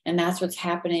 And that's what's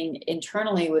happening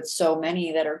internally with so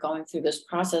many that are going through this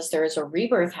process. There is a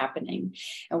rebirth happening.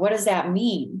 And what does that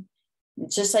mean?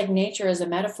 Just like nature is a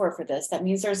metaphor for this, that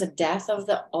means there's a death of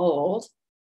the old.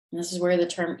 And this is where the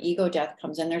term ego death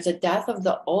comes in. There's a death of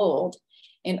the old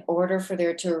in order for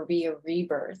there to be a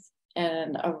rebirth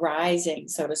and a rising,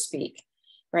 so to speak,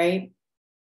 right?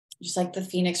 Just like the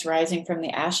phoenix rising from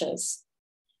the ashes.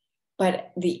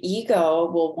 But the ego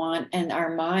will want, and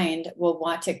our mind will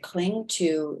want to cling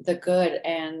to the good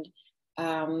and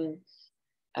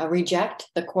reject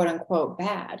the quote unquote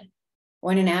bad,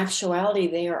 when in actuality,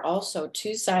 they are also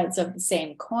two sides of the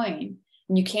same coin.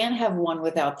 And you can't have one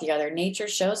without the other. Nature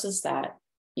shows us that.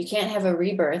 You can't have a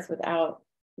rebirth without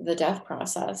the death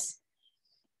process.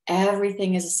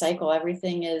 Everything is a cycle.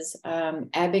 Everything is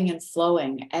ebbing and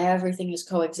flowing. Everything is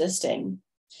coexisting.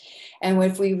 And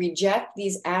if we reject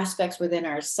these aspects within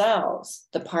ourselves,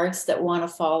 the parts that want to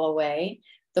fall away,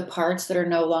 the parts that are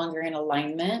no longer in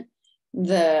alignment,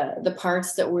 the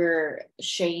parts that we're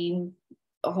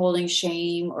holding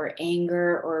shame or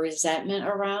anger or resentment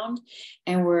around,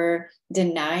 and we're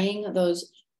denying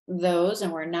those,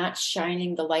 and we're not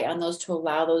shining the light on those to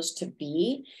allow those to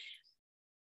be,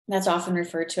 that's often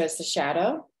referred to as the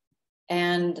shadow.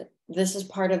 And this is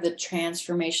part of the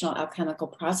transformational alchemical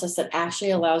process that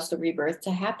actually allows the rebirth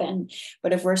to happen.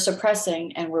 But if we're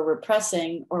suppressing and we're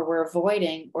repressing, or we're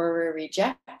avoiding, or we're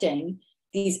rejecting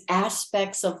these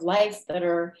aspects of life that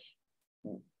are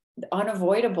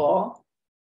unavoidable,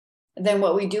 then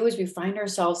what we do is we find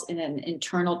ourselves in an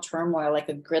internal turmoil, like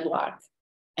a gridlock.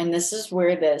 And this is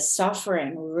where the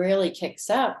suffering really kicks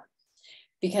up.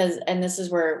 And this is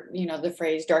where, the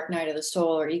phrase dark night of the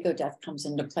soul or ego death comes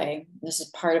into play. This is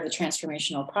part of the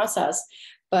transformational process.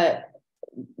 But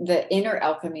the inner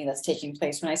alchemy that's taking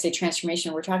place, when I say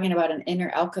transformation, we're talking about an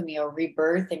inner alchemy or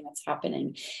rebirthing that's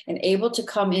happening, and able to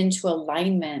come into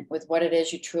alignment with what it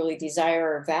is you truly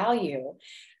desire or value,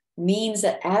 means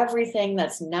that everything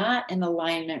that's not in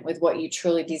alignment with what you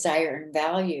truly desire and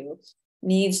value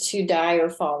needs to die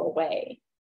or fall away.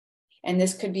 And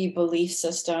this could be belief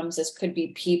systems, this could be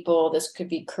people, this could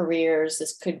be careers,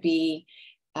 this could be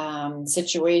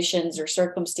situations or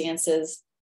circumstances,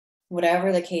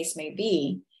 whatever the case may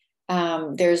be.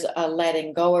 There's a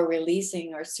letting go or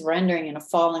releasing or surrendering and a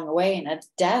falling away and a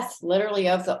death literally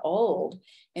of the old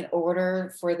in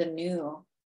order for the new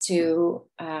to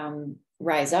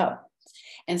rise up.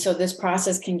 And so this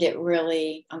process can get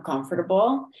really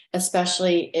uncomfortable,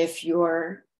 especially if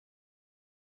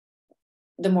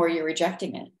the more you're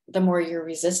rejecting it, the more you're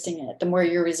resisting it, the more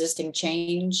you're resisting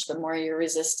change, the more you're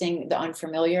resisting the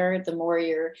unfamiliar, the more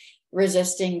you're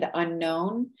resisting the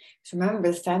unknown. So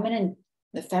remember, the feminine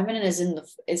is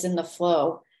in the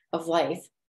flow of life.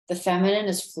 The feminine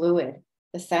is fluid.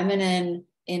 The feminine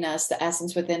in us, the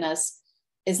essence within us,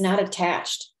 is not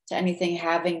attached to anything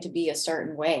having to be a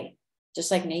certain way, just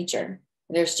like nature.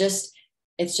 It's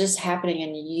just happening,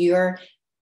 and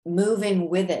moving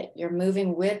with it. You're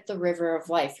moving with the river of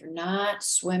life. You're not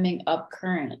swimming up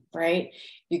current, right?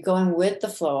 You're going with the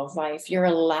flow of life. You're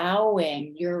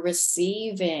allowing, you're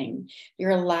receiving,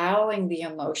 you're allowing the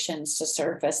emotions to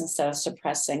surface instead of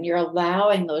suppressing. You're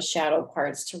allowing those shadow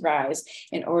parts to rise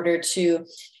in order to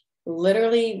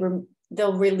literally,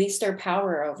 they'll release their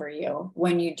power over you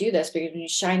when you do this, because when you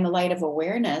shine the light of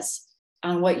awareness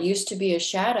on what used to be a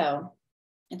shadow,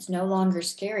 it's no longer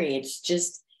scary. It's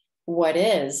just what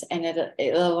is, and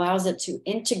it allows it to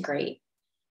integrate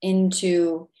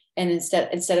into, and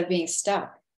instead of being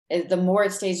stuck, the more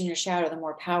it stays in your shadow, the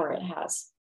more power it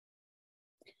has.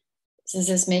 So is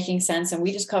this making sense? And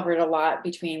we just covered a lot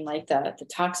between like the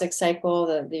toxic cycle,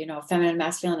 the feminine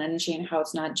masculine energy, and how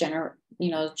it's not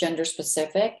gender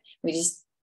specific. We just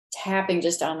tapping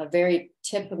just on the very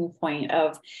tipping point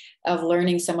of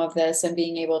learning some of this and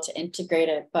being able to integrate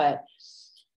it.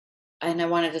 And I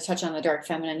wanted to touch on the dark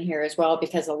feminine here as well,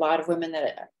 because a lot of women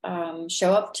that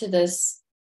show up to this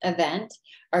event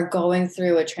are going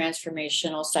through a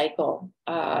transformational cycle,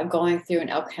 going through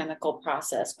an alchemical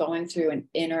process, going through an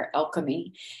inner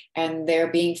alchemy, and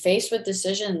they're being faced with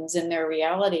decisions in their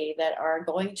reality that are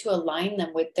going to align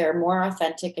them with their more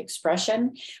authentic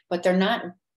expression, but they're not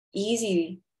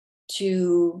easy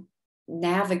to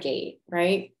navigate,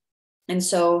 right? And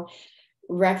so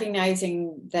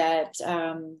recognizing that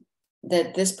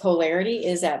that this polarity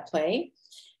is at play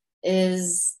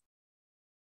is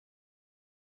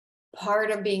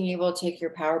part of being able to take your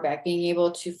power back, being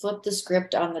able to flip the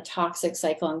script on the toxic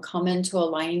cycle and come into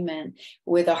alignment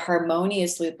with a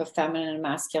harmonious loop of feminine and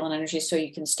masculine energy, so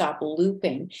you can stop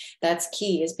looping. That's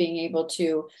key, is being able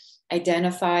to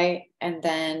identify and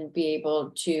then be able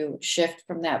to shift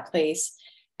from that place.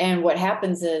 And what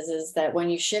happens is that when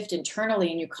you shift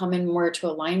internally and you come in more to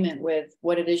alignment with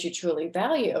what it is you truly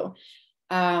value,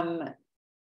 the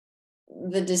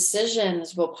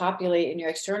decisions will populate in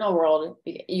your external world.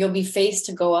 You'll be faced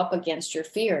to go up against your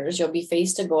fears. You'll be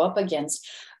faced to go up against,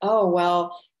 oh,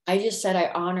 well, I just said I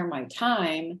honor my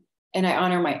time and I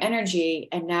honor my energy,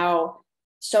 and now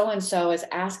so-and-so is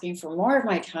asking for more of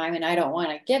my time and I don't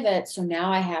want to give it. So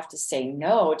now I have to say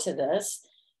no to this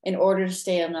in order to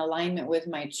stay in alignment with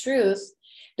my truth.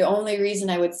 The only reason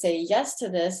I would say yes to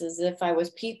this is if I was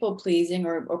people pleasing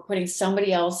or putting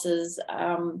somebody else's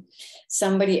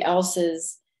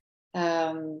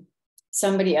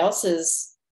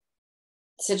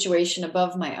situation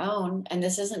above my own. And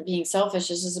this isn't being selfish.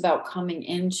 This is about coming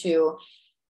into,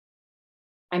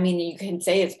 I mean, you can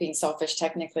say it's being selfish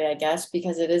technically, I guess,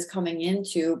 because it is coming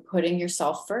into putting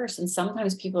yourself first. And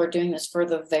sometimes people are doing this for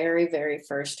the very, very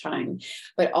first time.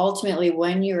 But ultimately,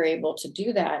 when you're able to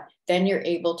do that, then you're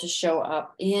able to show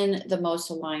up in the most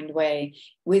aligned way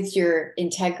with your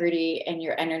integrity and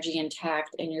your energy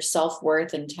intact and your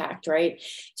self-worth intact, right?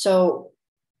 So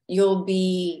you'll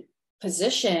be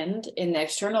positioned in the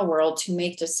external world to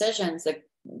make decisions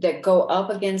that go up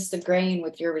against the grain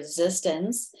with your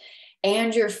resistance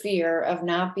and your fear of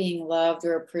not being loved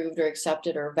or approved or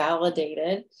accepted or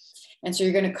validated. And so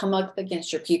you're going to come up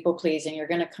against your people pleasing. You're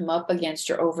going to come up against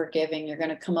your overgiving. You're going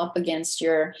to come up against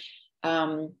your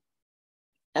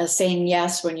saying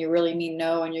yes when you really mean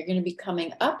no. And you're going to be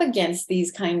coming up against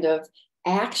these kind of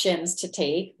actions to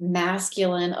take,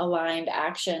 masculine aligned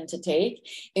action to take,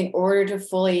 in order to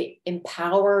fully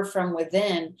empower from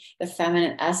within the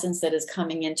feminine essence that is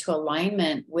coming into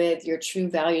alignment with your true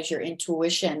values, your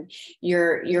intuition,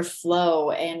 your flow,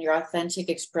 and your authentic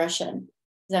expression.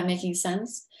 Is that making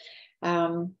sense?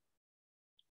 So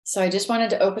I just wanted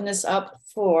to open this up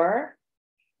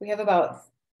we have about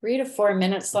 3 to 4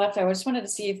 minutes left. I just wanted to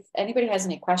see if anybody has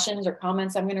any questions or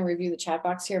comments. I'm going to review the chat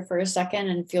box here for a second,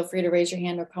 and feel free to raise your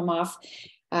hand or come off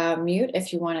mute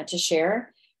if you wanted to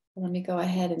share. Let me go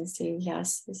ahead and see.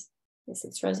 Yes,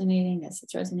 it's resonating. Yes,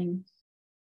 it's resonating.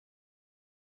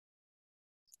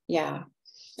 Yeah.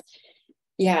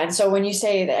 Yeah. And so when you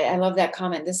say that, I love that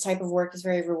comment, this type of work is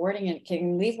very rewarding and it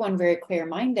can leave one very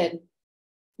clear-minded.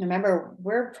 Remember,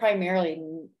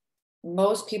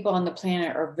 most people on the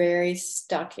planet are very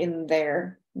stuck in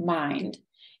their mind,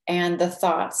 and the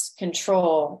thoughts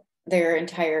control their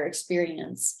entire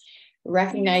experience.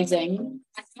 Recognizing,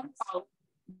 I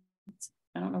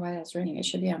don't know why that's ringing. It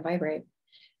should be on vibrate.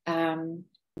 Where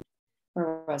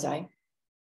was I?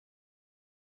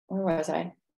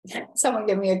 Someone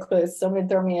give me a clue. Someone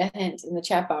throw me a hint in the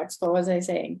chat box. What was I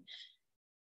saying?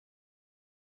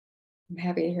 I'm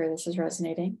happy to hear this is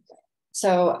resonating.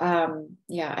 So,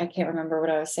 yeah, I can't remember what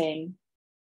I was saying.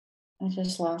 I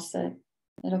just lost it.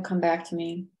 It'll come back to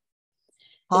me.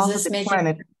 Half of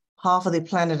the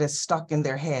planet is stuck in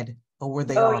their head, or where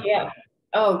they are. Yeah.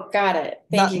 Oh, got it.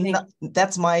 Thank Not, you. Thank not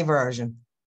that's my version.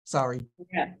 Sorry. you.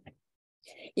 Yeah.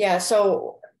 Yeah.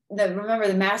 So remember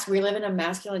we live in a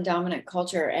masculine dominant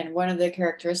culture. And one of the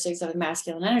characteristics of the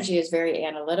masculine energy is very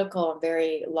analytical and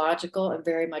very logical and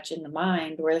very much in the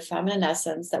mind, where the feminine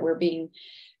essence that we're being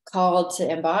called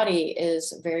to embody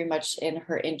is very much in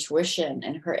her intuition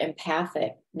and her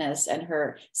empathicness and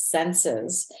her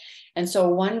senses. And so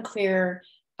one clear,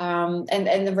 and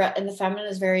the feminine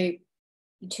is very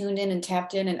tuned in and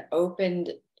tapped in and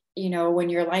opened, when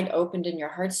you're aligned, opened in your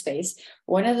heart space.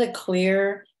 One of the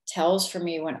clear tells for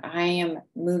me when I am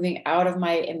moving out of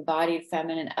my embodied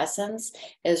feminine essence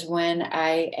is when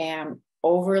I am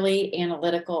overly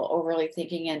analytical, overly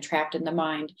thinking, and trapped in the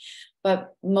mind.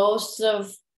 But most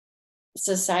of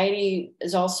society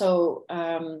is also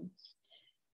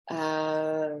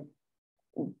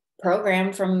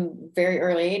programmed from very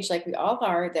early age, like we all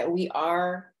are, that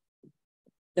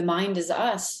the mind is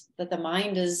us, that the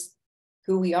mind is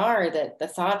who we are, that the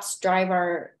thoughts drive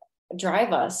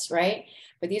us, right?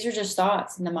 But these are just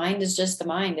thoughts, and the mind is just the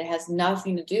mind. It has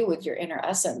nothing to do with your inner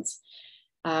essence.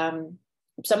 Some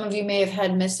of you may have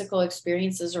had mystical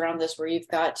experiences around this, where you've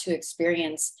got to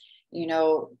experience,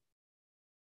 the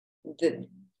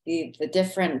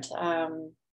different,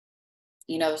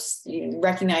 you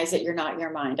recognize that you're not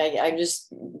your mind. I'm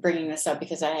just bringing this up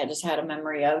because I had just had a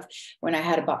memory of when I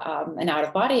had an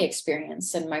out-of-body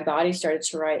experience, and my body started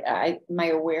to my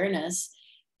awareness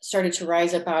started to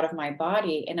rise up out of my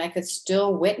body, and I could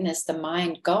still witness the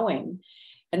mind going.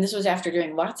 And this was after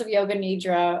doing lots of yoga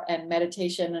nidra and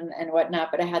meditation and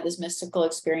whatnot. But I had this mystical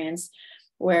experience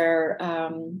where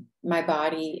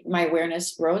my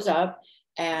awareness rose up,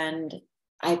 and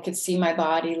I could see my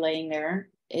body laying there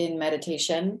in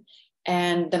meditation,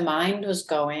 and the mind was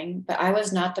going, but I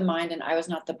was not the mind and I was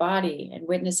not the body, and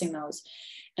witnessing those.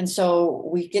 And so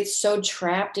we get so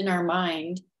trapped in our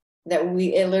mind that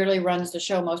it literally runs the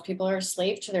show. Most people are a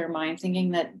slave to their mind,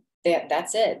 thinking that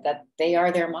that's it, that they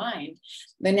are their mind.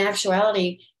 But in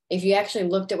actuality, if you actually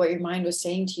looked at what your mind was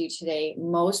saying to you today,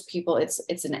 most people,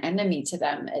 it's an enemy to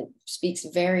them. It speaks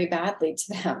very badly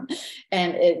to them.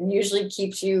 And it usually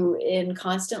keeps you in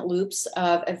constant loops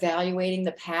of evaluating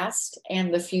the past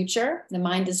and the future. The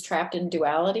mind is trapped in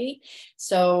duality.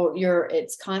 So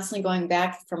it's constantly going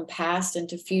back from past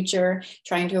into future,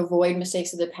 trying to avoid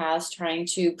mistakes of the past, trying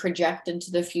to project into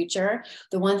the future.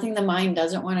 The one thing the mind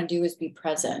doesn't want to do is be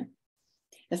present.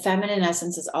 The feminine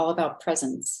essence is all about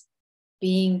presence.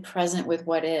 Being present with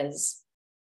what is,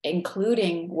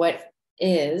 including what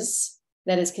is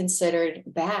that is considered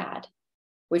bad,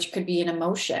 which could be an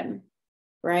emotion,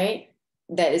 right?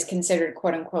 That is considered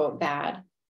quote unquote bad,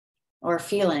 or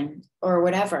feeling, or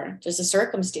whatever, just a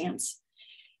circumstance.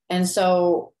 And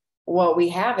so what we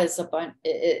have is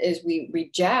we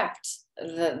reject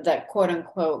the quote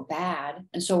unquote bad.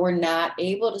 And so we're not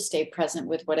able to stay present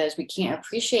with what is. We can't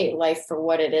appreciate life for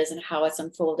what it is and how it's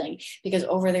unfolding, because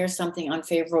over there something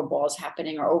unfavorable is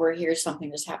happening, or over here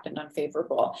something just happened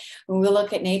unfavorable. When we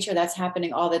look at nature, that's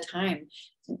happening all the time.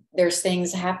 There's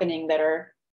things happening that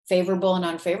are favorable and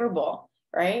unfavorable,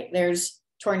 right? There's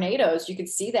tornadoes. You could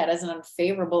see that as an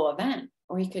unfavorable event,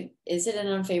 or is it an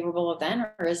unfavorable event,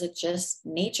 or is it just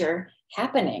nature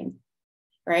happening?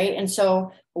 Right. And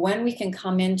so when we can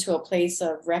come into a place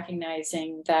of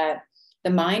recognizing that the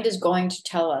mind is going to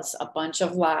tell us a bunch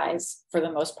of lies for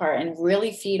the most part, and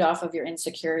really feed off of your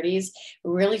insecurities,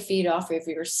 really feed off of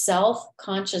your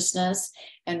self-consciousness,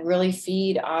 and really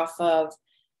feed off of,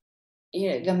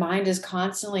 the mind is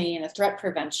constantly in a threat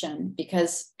prevention,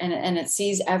 because, and it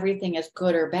sees everything as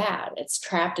good or bad. It's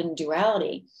trapped in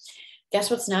duality. Guess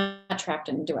what's not trapped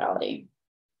in duality?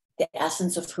 The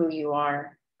essence of who you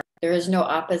are. There is no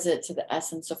opposite to the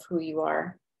essence of who you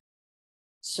are.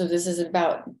 So this is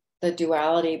about the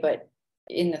duality, but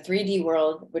in the 3D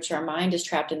world, which our mind is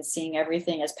trapped in, seeing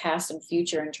everything as past and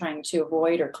future and trying to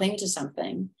avoid or cling to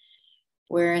something,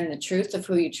 where in the truth of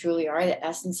who you truly are, the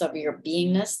essence of your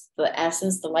beingness, the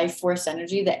essence, the life force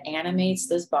energy that animates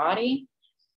this body,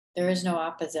 there is no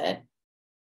opposite.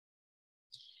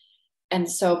 And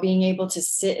so being able to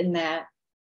sit in that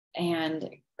and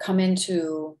come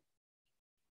into,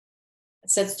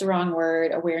 sit's the wrong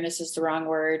word, awareness is the wrong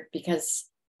word,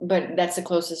 but that's the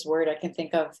closest word I can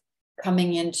think of,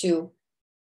 coming into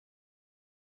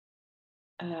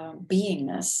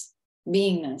beingness,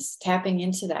 tapping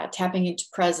into that, tapping into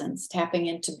presence, tapping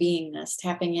into beingness,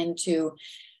 tapping into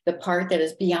the part that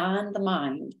is beyond the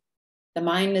mind. The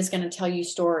mind is going to tell you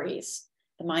stories.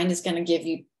 The mind is going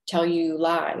to tell you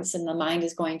lies, and the mind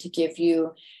is going to give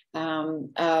you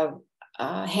a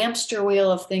hamster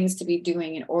wheel of things to be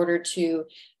doing in order to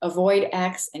avoid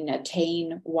X and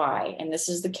attain Y. And this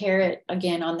is the carrot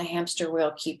again on the hamster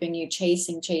wheel, keeping you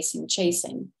chasing, chasing,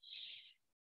 chasing.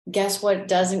 Guess what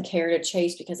doesn't care to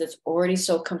chase, because it's already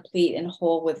so complete and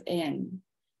whole within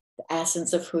the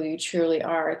essence of who you truly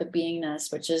are, the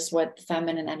beingness, which is what the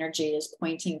feminine energy is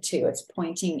pointing to. It's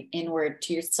pointing inward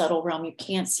to your subtle realm. You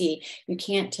can't see, you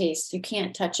can't taste, you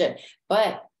can't touch it,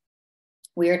 but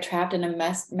we are trapped in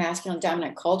a masculine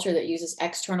dominant culture that uses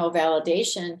external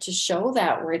validation to show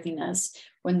that worthiness,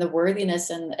 when the worthiness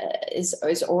is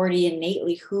already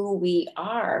innately who we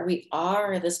are. We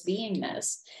are this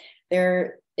beingness.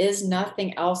 There is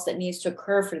nothing else that needs to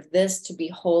occur for this to be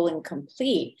whole and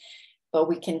complete, but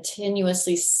we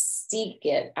continuously seek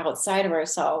it outside of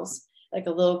ourselves, like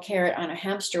a little carrot on a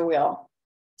hamster wheel,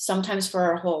 sometimes for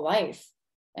our whole life.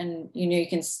 And you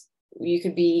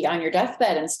could be on your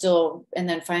deathbed and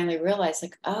then finally realize,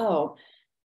 like, oh,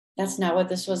 that's not what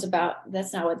this was about.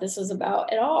 That's not what this was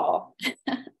about at all.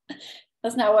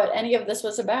 That's not what any of this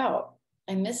was about.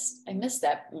 I missed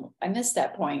that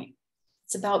point.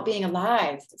 It's about being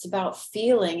alive. It's about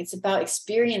feeling. It's about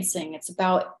experiencing. It's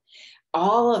about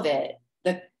all of it,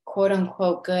 the quote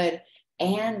unquote good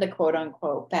and the quote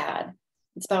unquote bad.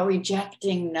 It's about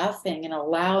rejecting nothing and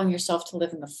allowing yourself to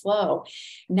live in the flow,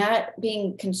 not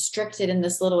being constricted in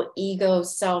this little ego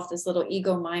self, this little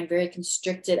ego mind, very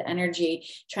constricted energy,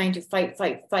 trying to fight,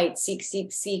 fight, fight, seek,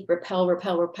 seek, seek, repel,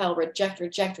 repel, repel, reject,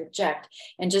 reject, reject,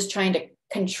 and just trying to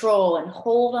control and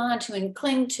hold on to and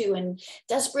cling to and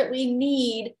desperately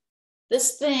need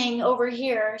this thing over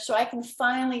here so I can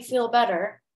finally feel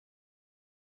better.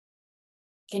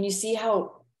 Can you see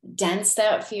how dense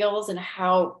that feels, and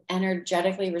how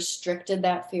energetically restricted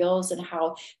that feels, and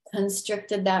how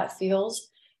constricted that feels?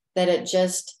 That it's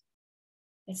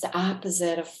the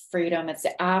opposite of freedom. It's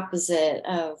the opposite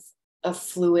of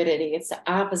fluidity. It's the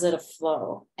opposite of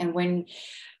flow. And when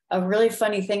a really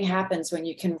funny thing happens, when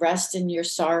you can rest in your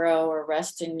sorrow, or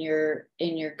rest in your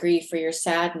grief, or your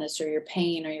sadness, or your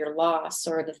pain, or your loss,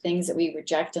 or the things that we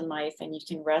reject in life, and you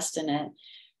can rest in it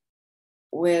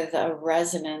with a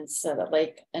resonance,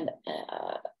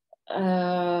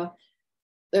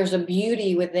 there's a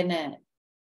beauty within it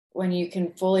when you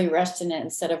can fully rest in it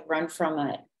instead of run from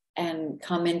it and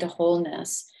come into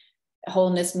wholeness.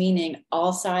 Wholeness meaning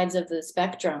all sides of the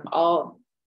spectrum, all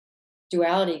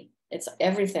duality. It's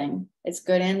everything. It's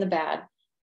good and the bad.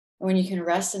 When you can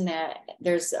rest in that,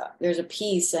 there's a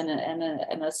peace and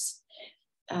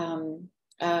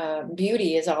a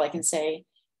beauty is all I can say.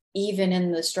 Even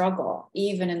in the struggle,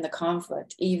 even in the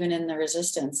conflict, even in the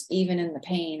resistance, even in the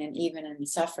pain, and even in the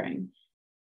suffering.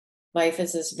 Life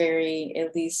is this very,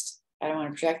 at least I don't want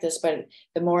to project this, but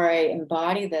the more I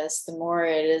embody this, the more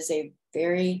it is a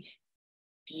very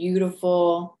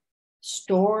beautiful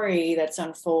story that's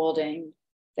unfolding,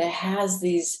 that has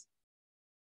these,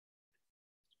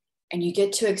 and you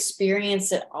get to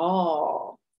experience it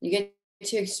all. You get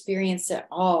to experience it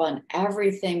all, and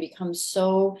everything becomes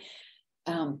so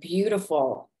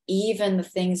beautiful. Even the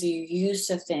things you used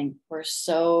to think were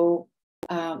so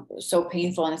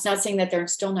painful, and it's not saying that they're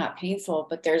still not painful,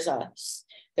 but there's a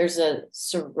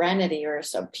serenity, or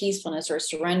some peacefulness, or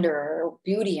surrender, or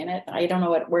beauty in it. I don't know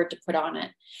what word to put on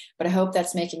it, but I hope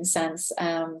that's making sense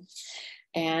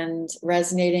and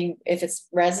resonating. If it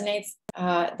resonates,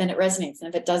 then it resonates, and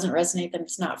if it doesn't resonate, then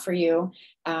it's not for you.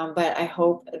 But I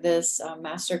hope this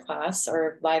masterclass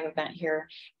or live event here,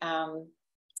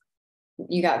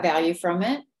 you got value from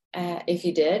it, if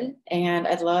you did, and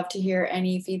I'd love to hear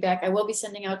any feedback. I will be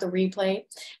sending out the replay.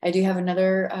 I do have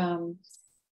another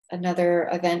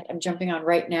event I'm jumping on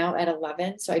right now at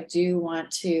 11. So I do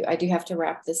have to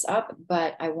wrap this up,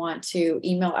 but I want to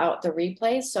email out the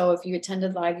replay. So if you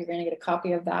attended live, you're going to get a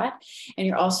copy of that. And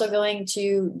you're also going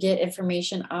to get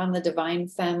information on the Divine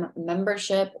Femme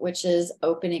membership, which is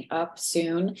opening up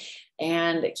soon.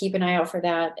 And keep an eye out for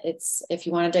that. It's, if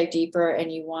you want to dive deeper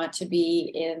and you want to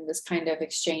be in this kind of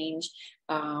exchange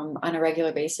on a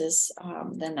regular basis,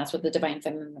 then that's what the Divine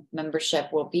Feminine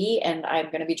membership will be. And I'm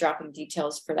going to be dropping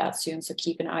details for that soon. So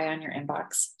keep an eye on your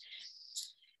inbox.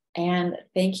 And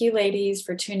thank you, ladies,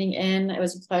 for tuning in. It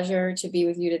was a pleasure to be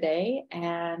with you today.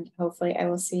 And hopefully I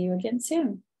will see you again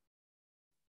soon.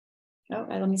 Oh,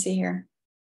 let me see here.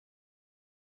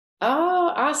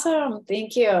 Oh, awesome.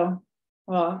 Thank you.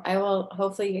 Well, I will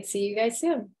hopefully see you guys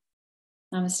soon.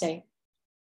 Namaste.